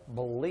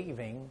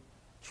Bible-believing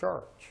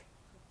church.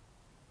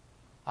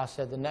 I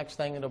said, the next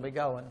thing that'll be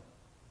going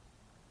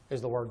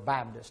is the word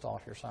Baptist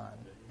off your sign.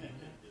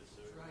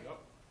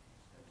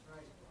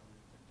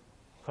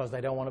 Because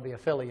they don't want to be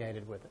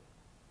affiliated with it.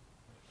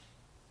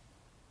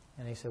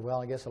 And he said,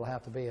 well, I guess it'll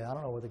have to be. I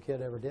don't know whether the kid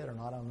ever did or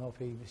not. I don't know if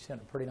he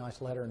sent a pretty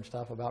nice letter and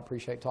stuff about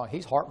appreciate talking.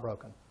 He's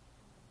heartbroken.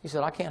 He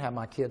said, I can't have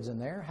my kids in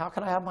there. How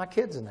can I have my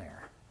kids in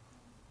there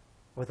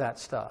with that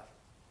stuff?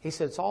 He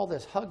said, it's all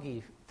this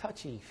huggy,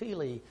 touchy,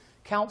 feely,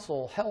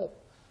 counsel, help.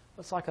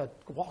 It's like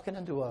walking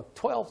into a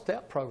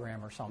 12-step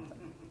program or something.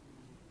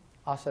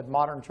 I said,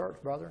 modern church,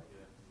 brother.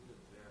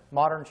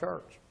 Modern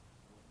church.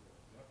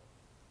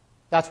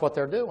 That's what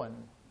they're doing.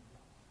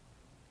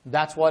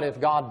 That's what if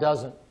God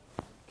doesn't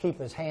keep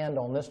his hand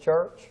on this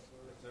church.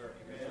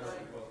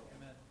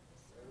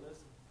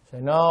 Say,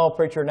 no,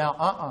 preacher,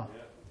 now,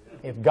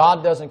 If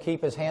God doesn't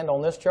keep his hand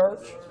on this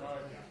church,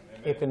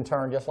 it can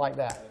turn just like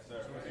that.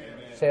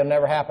 Say, it'll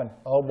never happen.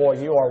 Oh,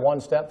 boy, you are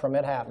one step from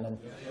it happening.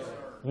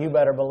 You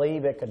better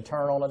believe it could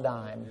turn on a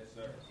dime.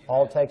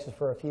 All it takes is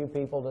for a few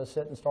people to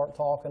sit and start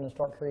talking and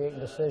start creating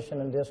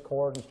decision and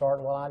discord and start,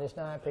 well, I just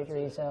know that preacher,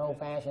 he's so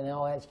old-fashioned and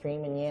all that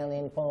screaming, yelling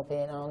in the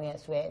pulpit and all that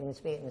sweating and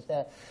spitting and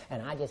stuff.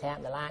 And I just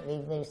happen to like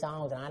these new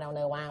songs and I don't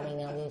know why we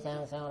know these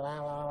songs, blah,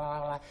 blah, blah,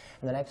 blah.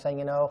 And the next thing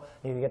you know,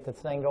 you get this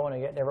thing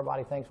going and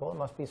everybody thinks, well, it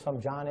must be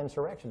some giant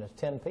insurrection. It's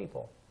 10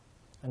 people.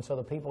 And so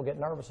the people get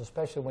nervous,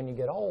 especially when you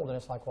get old. And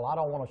it's like, well, I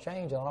don't want to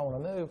change and I don't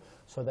want to move.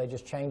 So they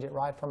just change it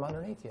right from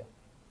underneath you.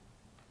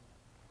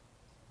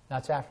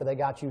 That's after they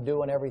got you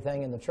doing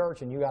everything in the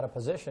church and you got a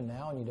position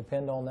now and you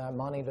depend on that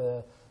money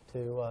to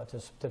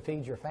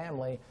feed your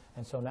family.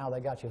 And so now they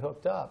got you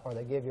hooked up, or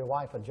they give your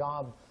wife a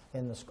job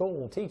in the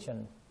school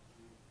teaching.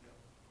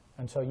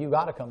 And so you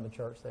got to come to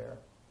church there,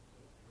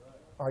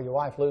 or your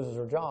wife loses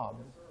her job.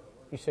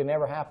 You say,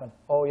 never happened.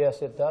 Oh,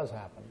 yes, it does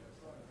happen.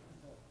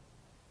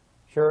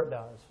 Sure it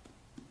does.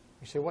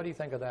 You say, what do you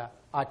think of that?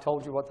 I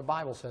told you what the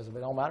Bible says of it.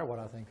 It don't matter what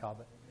I think of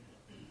it.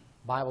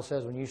 The Bible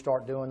says when you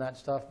start doing that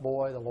stuff,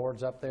 boy, the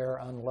Lord's up there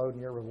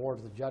unloading your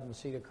rewards, the judgment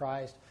seat of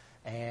Christ.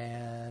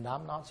 And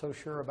I'm not so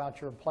sure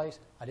about your place.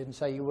 I didn't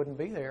say you wouldn't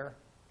be there,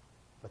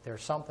 but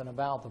there's something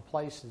about the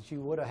place that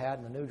you would have had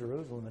in the New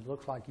Jerusalem that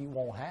looks like you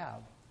won't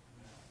have.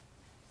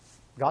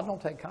 God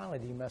don't take kindly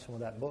to you messing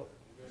with that book.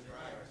 That's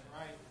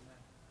right.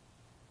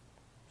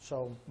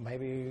 So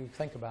maybe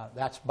think about it.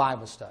 That's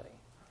Bible study.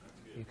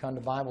 You come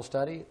to Bible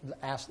study,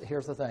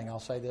 here's the thing. I'll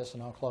say this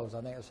and I'll close.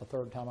 I think it's the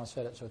third time I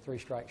said it, so 3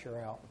 strikes, you're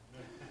out.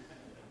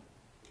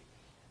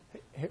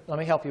 Let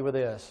me help you with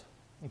this.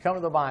 You come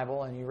to the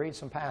Bible and you read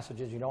some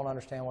passages, you don't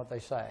understand what they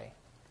say.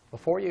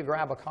 Before you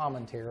grab a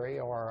commentary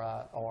or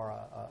a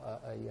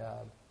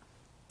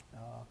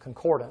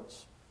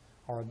concordance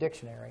or a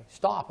dictionary,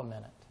 stop a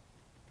minute.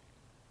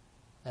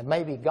 And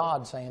maybe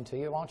God saying to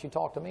you, why don't you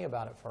talk to me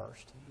about it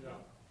first? Yeah.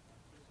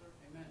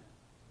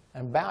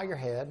 And bow your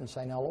head and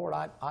say, now, Lord,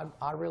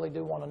 I really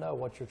do want to know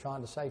what you're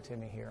trying to say to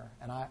me here.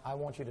 And I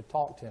want you to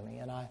talk to me.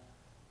 And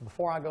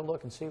before I go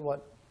look and see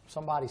what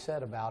somebody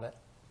said about it,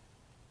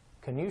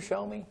 can you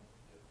show me?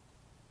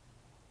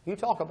 You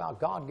talk about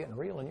God getting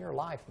real in your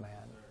life,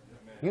 man.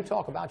 You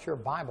talk about your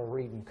Bible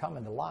reading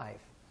coming to life.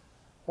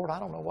 Lord, I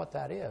don't know what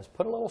that is.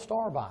 Put a little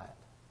star by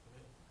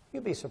it.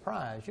 You'll be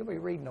surprised. You'll be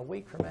reading a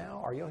week from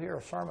now, or you'll hear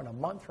a sermon a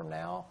month from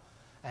now,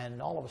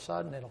 and all of a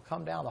sudden it'll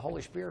come down, the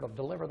Holy Spirit will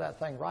deliver that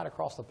thing right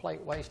across the plate,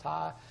 waist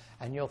high,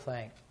 and you'll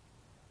think,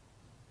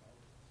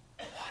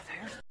 oh,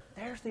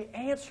 there's the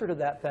answer to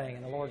that thing.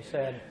 And the Lord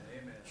said,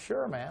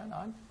 sure, man,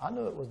 I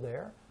knew it was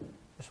there.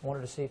 Just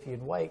wanted to see if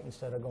you'd wait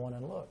instead of going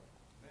and look.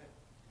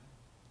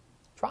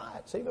 Try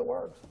it. See if it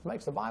works. It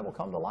makes the Bible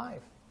come to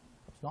life.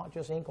 It's not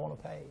just ink on a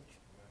page.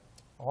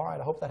 All right,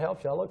 I hope that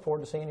helps you. I look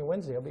forward to seeing you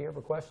Wednesday. I'll be here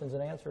for questions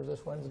and answers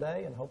this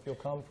Wednesday, and hope you'll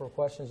come for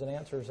questions and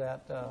answers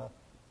at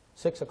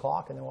 6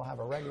 o'clock, and then we'll have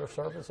a regular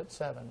service at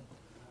 7.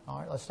 All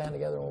right, let's stand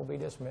together and we'll be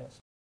dismissed.